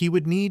 he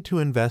would need to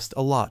invest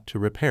a lot to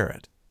repair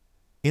it.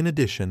 In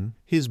addition,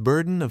 his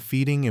burden of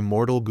feeding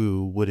Immortal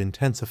Gu would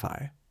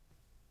intensify.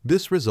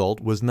 This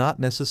result was not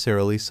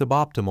necessarily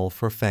suboptimal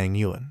for Fang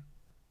Yuan.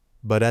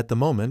 But at the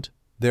moment,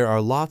 there are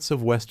lots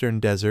of Western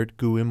Desert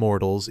Gu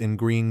Immortals in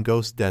Green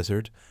Ghost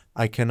Desert.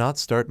 I cannot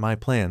start my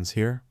plans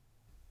here.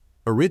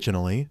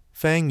 Originally,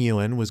 Fang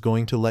Yuan was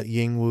going to let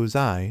Ying Wu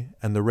Zai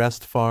and the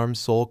rest farm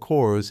soul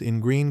cores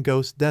in Green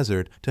Ghost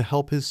Desert to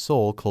help his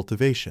soul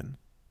cultivation.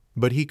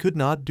 But he could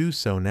not do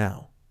so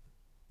now.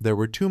 There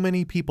were too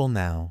many people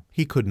now,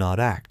 he could not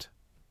act.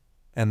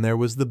 And there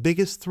was the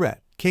biggest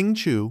threat, King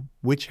Chou,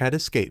 which had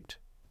escaped.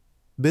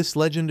 This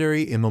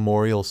legendary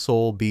immemorial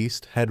soul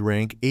beast had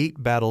rank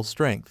 8 battle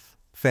strength.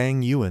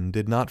 Fang Yuan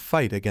did not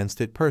fight against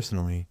it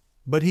personally,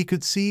 but he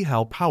could see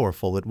how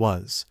powerful it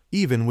was.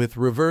 Even with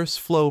reverse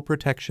flow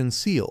protection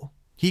seal,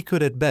 he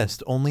could at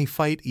best only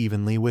fight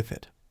evenly with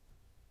it.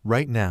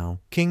 Right now,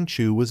 King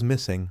Chou was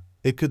missing.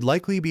 It could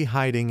likely be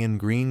hiding in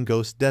Green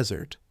Ghost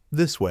Desert.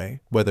 This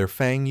way, whether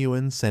Fang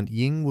Yuan sent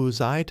Ying Wu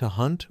Zai to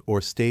hunt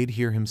or stayed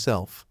here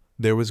himself,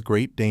 there was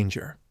great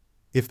danger.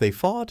 If they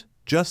fought,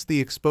 just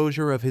the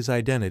exposure of his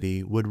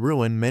identity would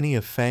ruin many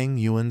of Fang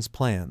Yuan's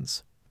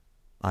plans.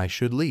 I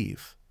should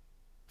leave.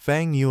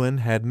 Fang Yuan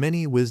had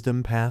many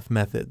wisdom path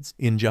methods.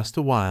 In just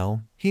a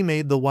while, he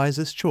made the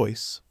wisest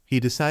choice. He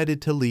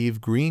decided to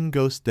leave Green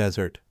Ghost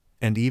Desert,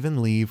 and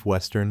even leave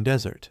Western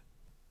Desert.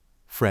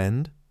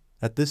 Friend,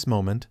 at this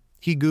moment,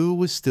 Higu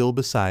was still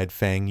beside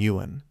Fang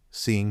Yuan.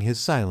 Seeing his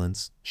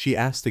silence, she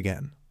asked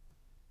again.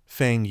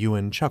 Fang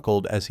Yuan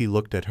chuckled as he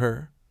looked at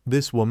her.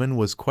 This woman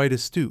was quite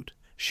astute.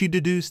 She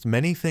deduced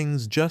many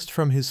things just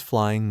from his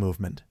flying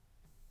movement.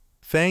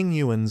 Fang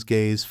Yuan's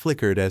gaze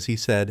flickered as he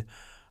said,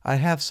 I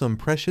have some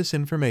precious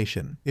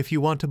information. If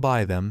you want to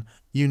buy them,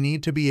 you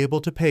need to be able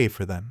to pay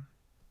for them.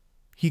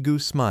 Higu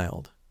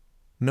smiled.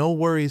 No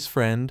worries,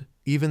 friend.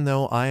 Even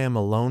though I am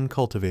a lone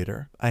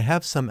cultivator, I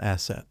have some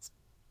assets.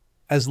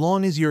 As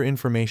long as your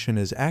information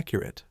is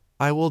accurate,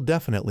 I will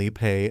definitely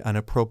pay an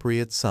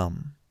appropriate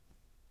sum.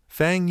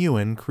 Fang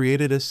Yuan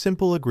created a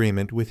simple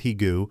agreement with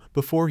Higu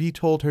before he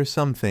told her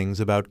some things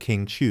about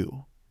King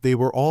Chou. They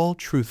were all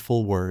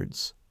truthful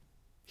words.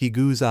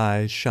 Higu's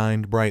eyes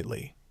shined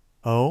brightly.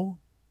 Oh?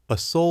 A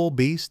soul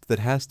beast that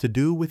has to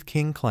do with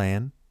Qing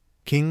clan?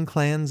 Qing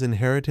clan's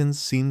inheritance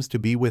seems to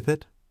be with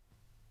it?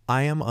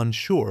 I am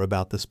unsure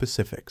about the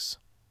specifics.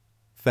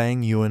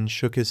 Fang Yuan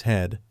shook his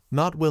head,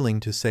 not willing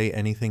to say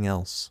anything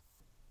else.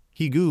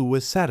 Higu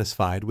was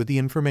satisfied with the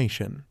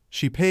information.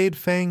 She paid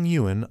Fang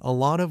Yuan a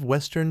lot of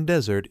Western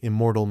Desert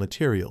immortal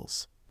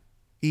materials.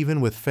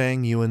 Even with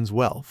Fang Yuan's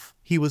wealth,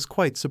 he was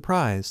quite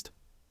surprised.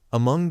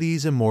 Among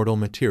these immortal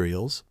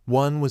materials,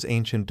 one was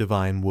ancient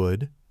divine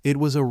wood. It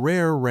was a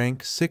rare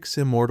rank 6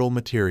 immortal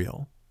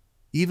material.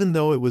 Even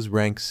though it was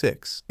rank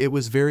 6, it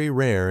was very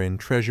rare in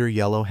Treasure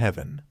Yellow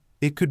Heaven.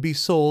 It could be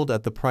sold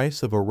at the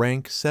price of a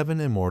rank 7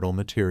 immortal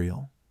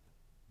material.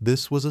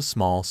 This was a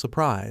small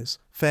surprise.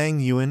 Fang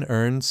Yuan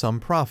earned some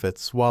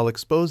profits while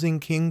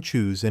exposing King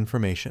Chou's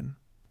information.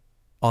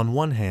 On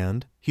one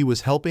hand, he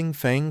was helping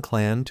Fang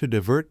clan to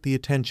divert the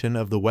attention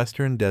of the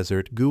Western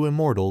Desert Gu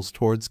immortals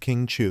towards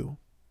King Chou.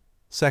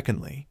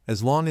 Secondly,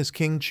 as long as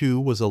King Chou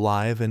was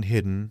alive and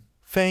hidden,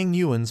 Fang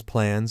Yuan's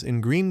plans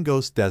in Green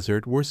Ghost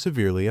Desert were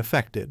severely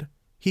affected.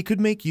 He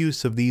could make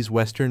use of these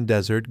Western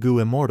Desert Gu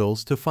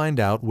immortals to find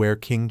out where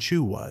King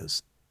Chou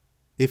was.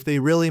 If they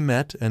really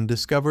met and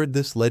discovered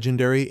this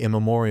legendary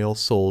immemorial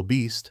soul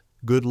beast,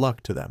 good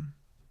luck to them.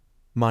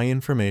 My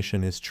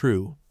information is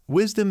true.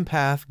 Wisdom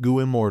Path Gu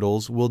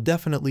immortals will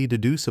definitely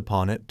deduce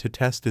upon it to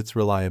test its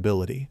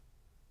reliability.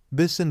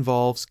 This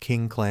involves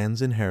Qing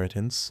clan's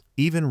inheritance.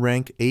 Even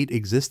rank 8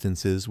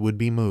 existences would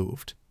be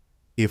moved.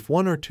 If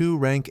 1 or 2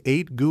 rank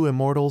 8 Gu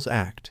immortals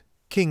act,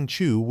 King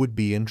Chou would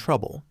be in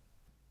trouble.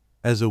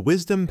 As a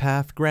Wisdom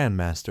Path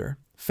Grandmaster,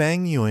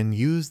 Fang Yuan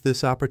used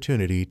this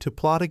opportunity to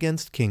plot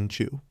against King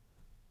Chou.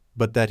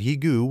 But that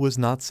Higu was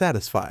not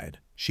satisfied.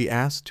 She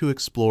asked to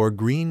explore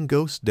Green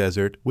Ghost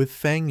Desert with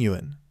Fang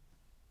Yuan.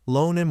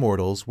 Lone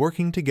immortals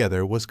working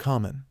together was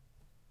common.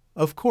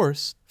 Of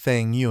course,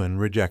 Fang Yuan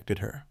rejected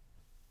her.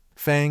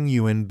 Fang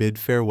Yuan bid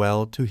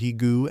farewell to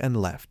Higu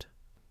and left.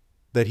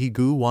 That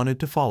Higu wanted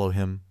to follow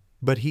him,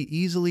 but he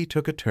easily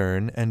took a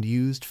turn and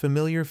used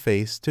familiar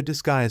face to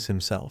disguise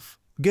himself,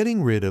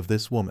 getting rid of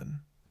this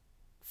woman.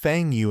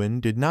 Fang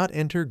Yuan did not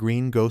enter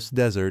Green Ghost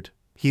Desert.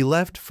 He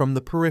left from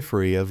the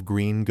periphery of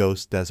Green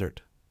Ghost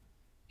Desert.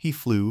 he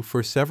flew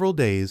for several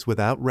days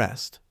without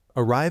rest,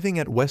 arriving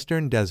at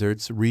Western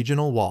Desert's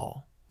regional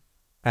wall.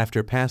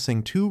 After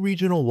passing 2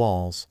 regional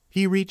walls,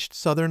 he reached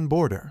southern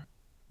border.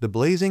 The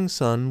blazing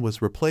sun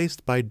was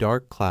replaced by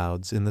dark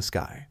clouds in the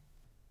sky.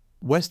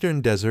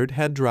 Western Desert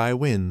had dry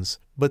winds,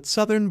 but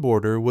southern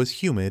border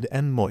was humid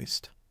and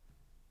moist.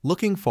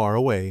 Looking far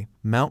away,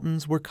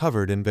 mountains were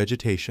covered in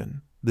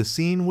vegetation. The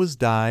scene was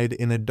dyed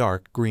in a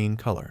dark green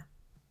color.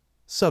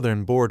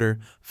 Southern border,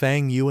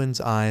 Fang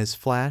Yuan's eyes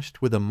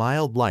flashed with a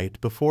mild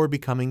light before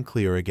becoming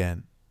clear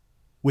again.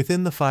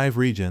 Within the 5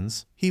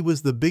 regions, he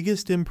was the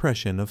biggest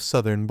impression of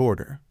southern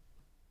border.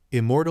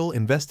 Immortal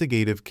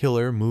investigative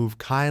killer move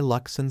Kai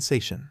Luck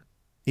Sensation.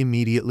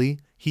 Immediately,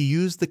 he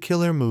used the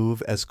killer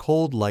move as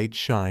cold light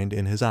shined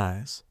in his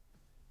eyes.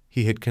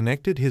 He had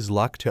connected his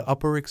luck to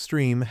upper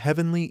extreme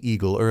Heavenly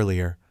Eagle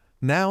earlier.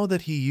 Now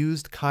that he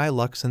used Kai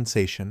Luck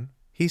Sensation,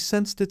 he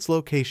sensed its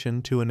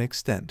location to an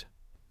extent.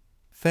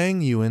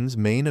 Fang Yuan's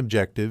main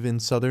objective in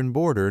southern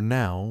border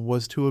now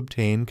was to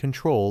obtain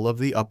control of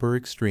the upper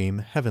extreme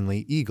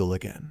Heavenly Eagle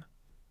again.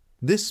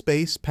 This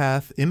space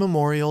path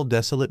immemorial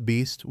desolate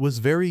beast was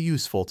very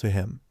useful to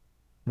him.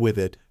 With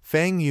it,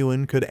 Fang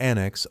Yuan could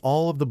annex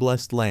all of the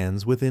blessed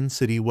lands within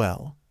City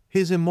Well.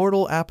 His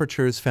immortal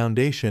aperture's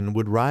foundation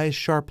would rise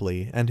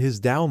sharply and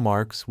his Dao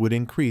marks would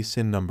increase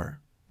in number.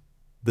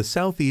 The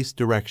southeast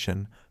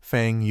direction,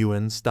 Fang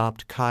Yuan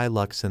stopped Kai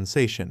Luck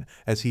Sensation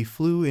as he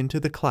flew into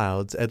the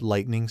clouds at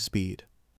lightning speed.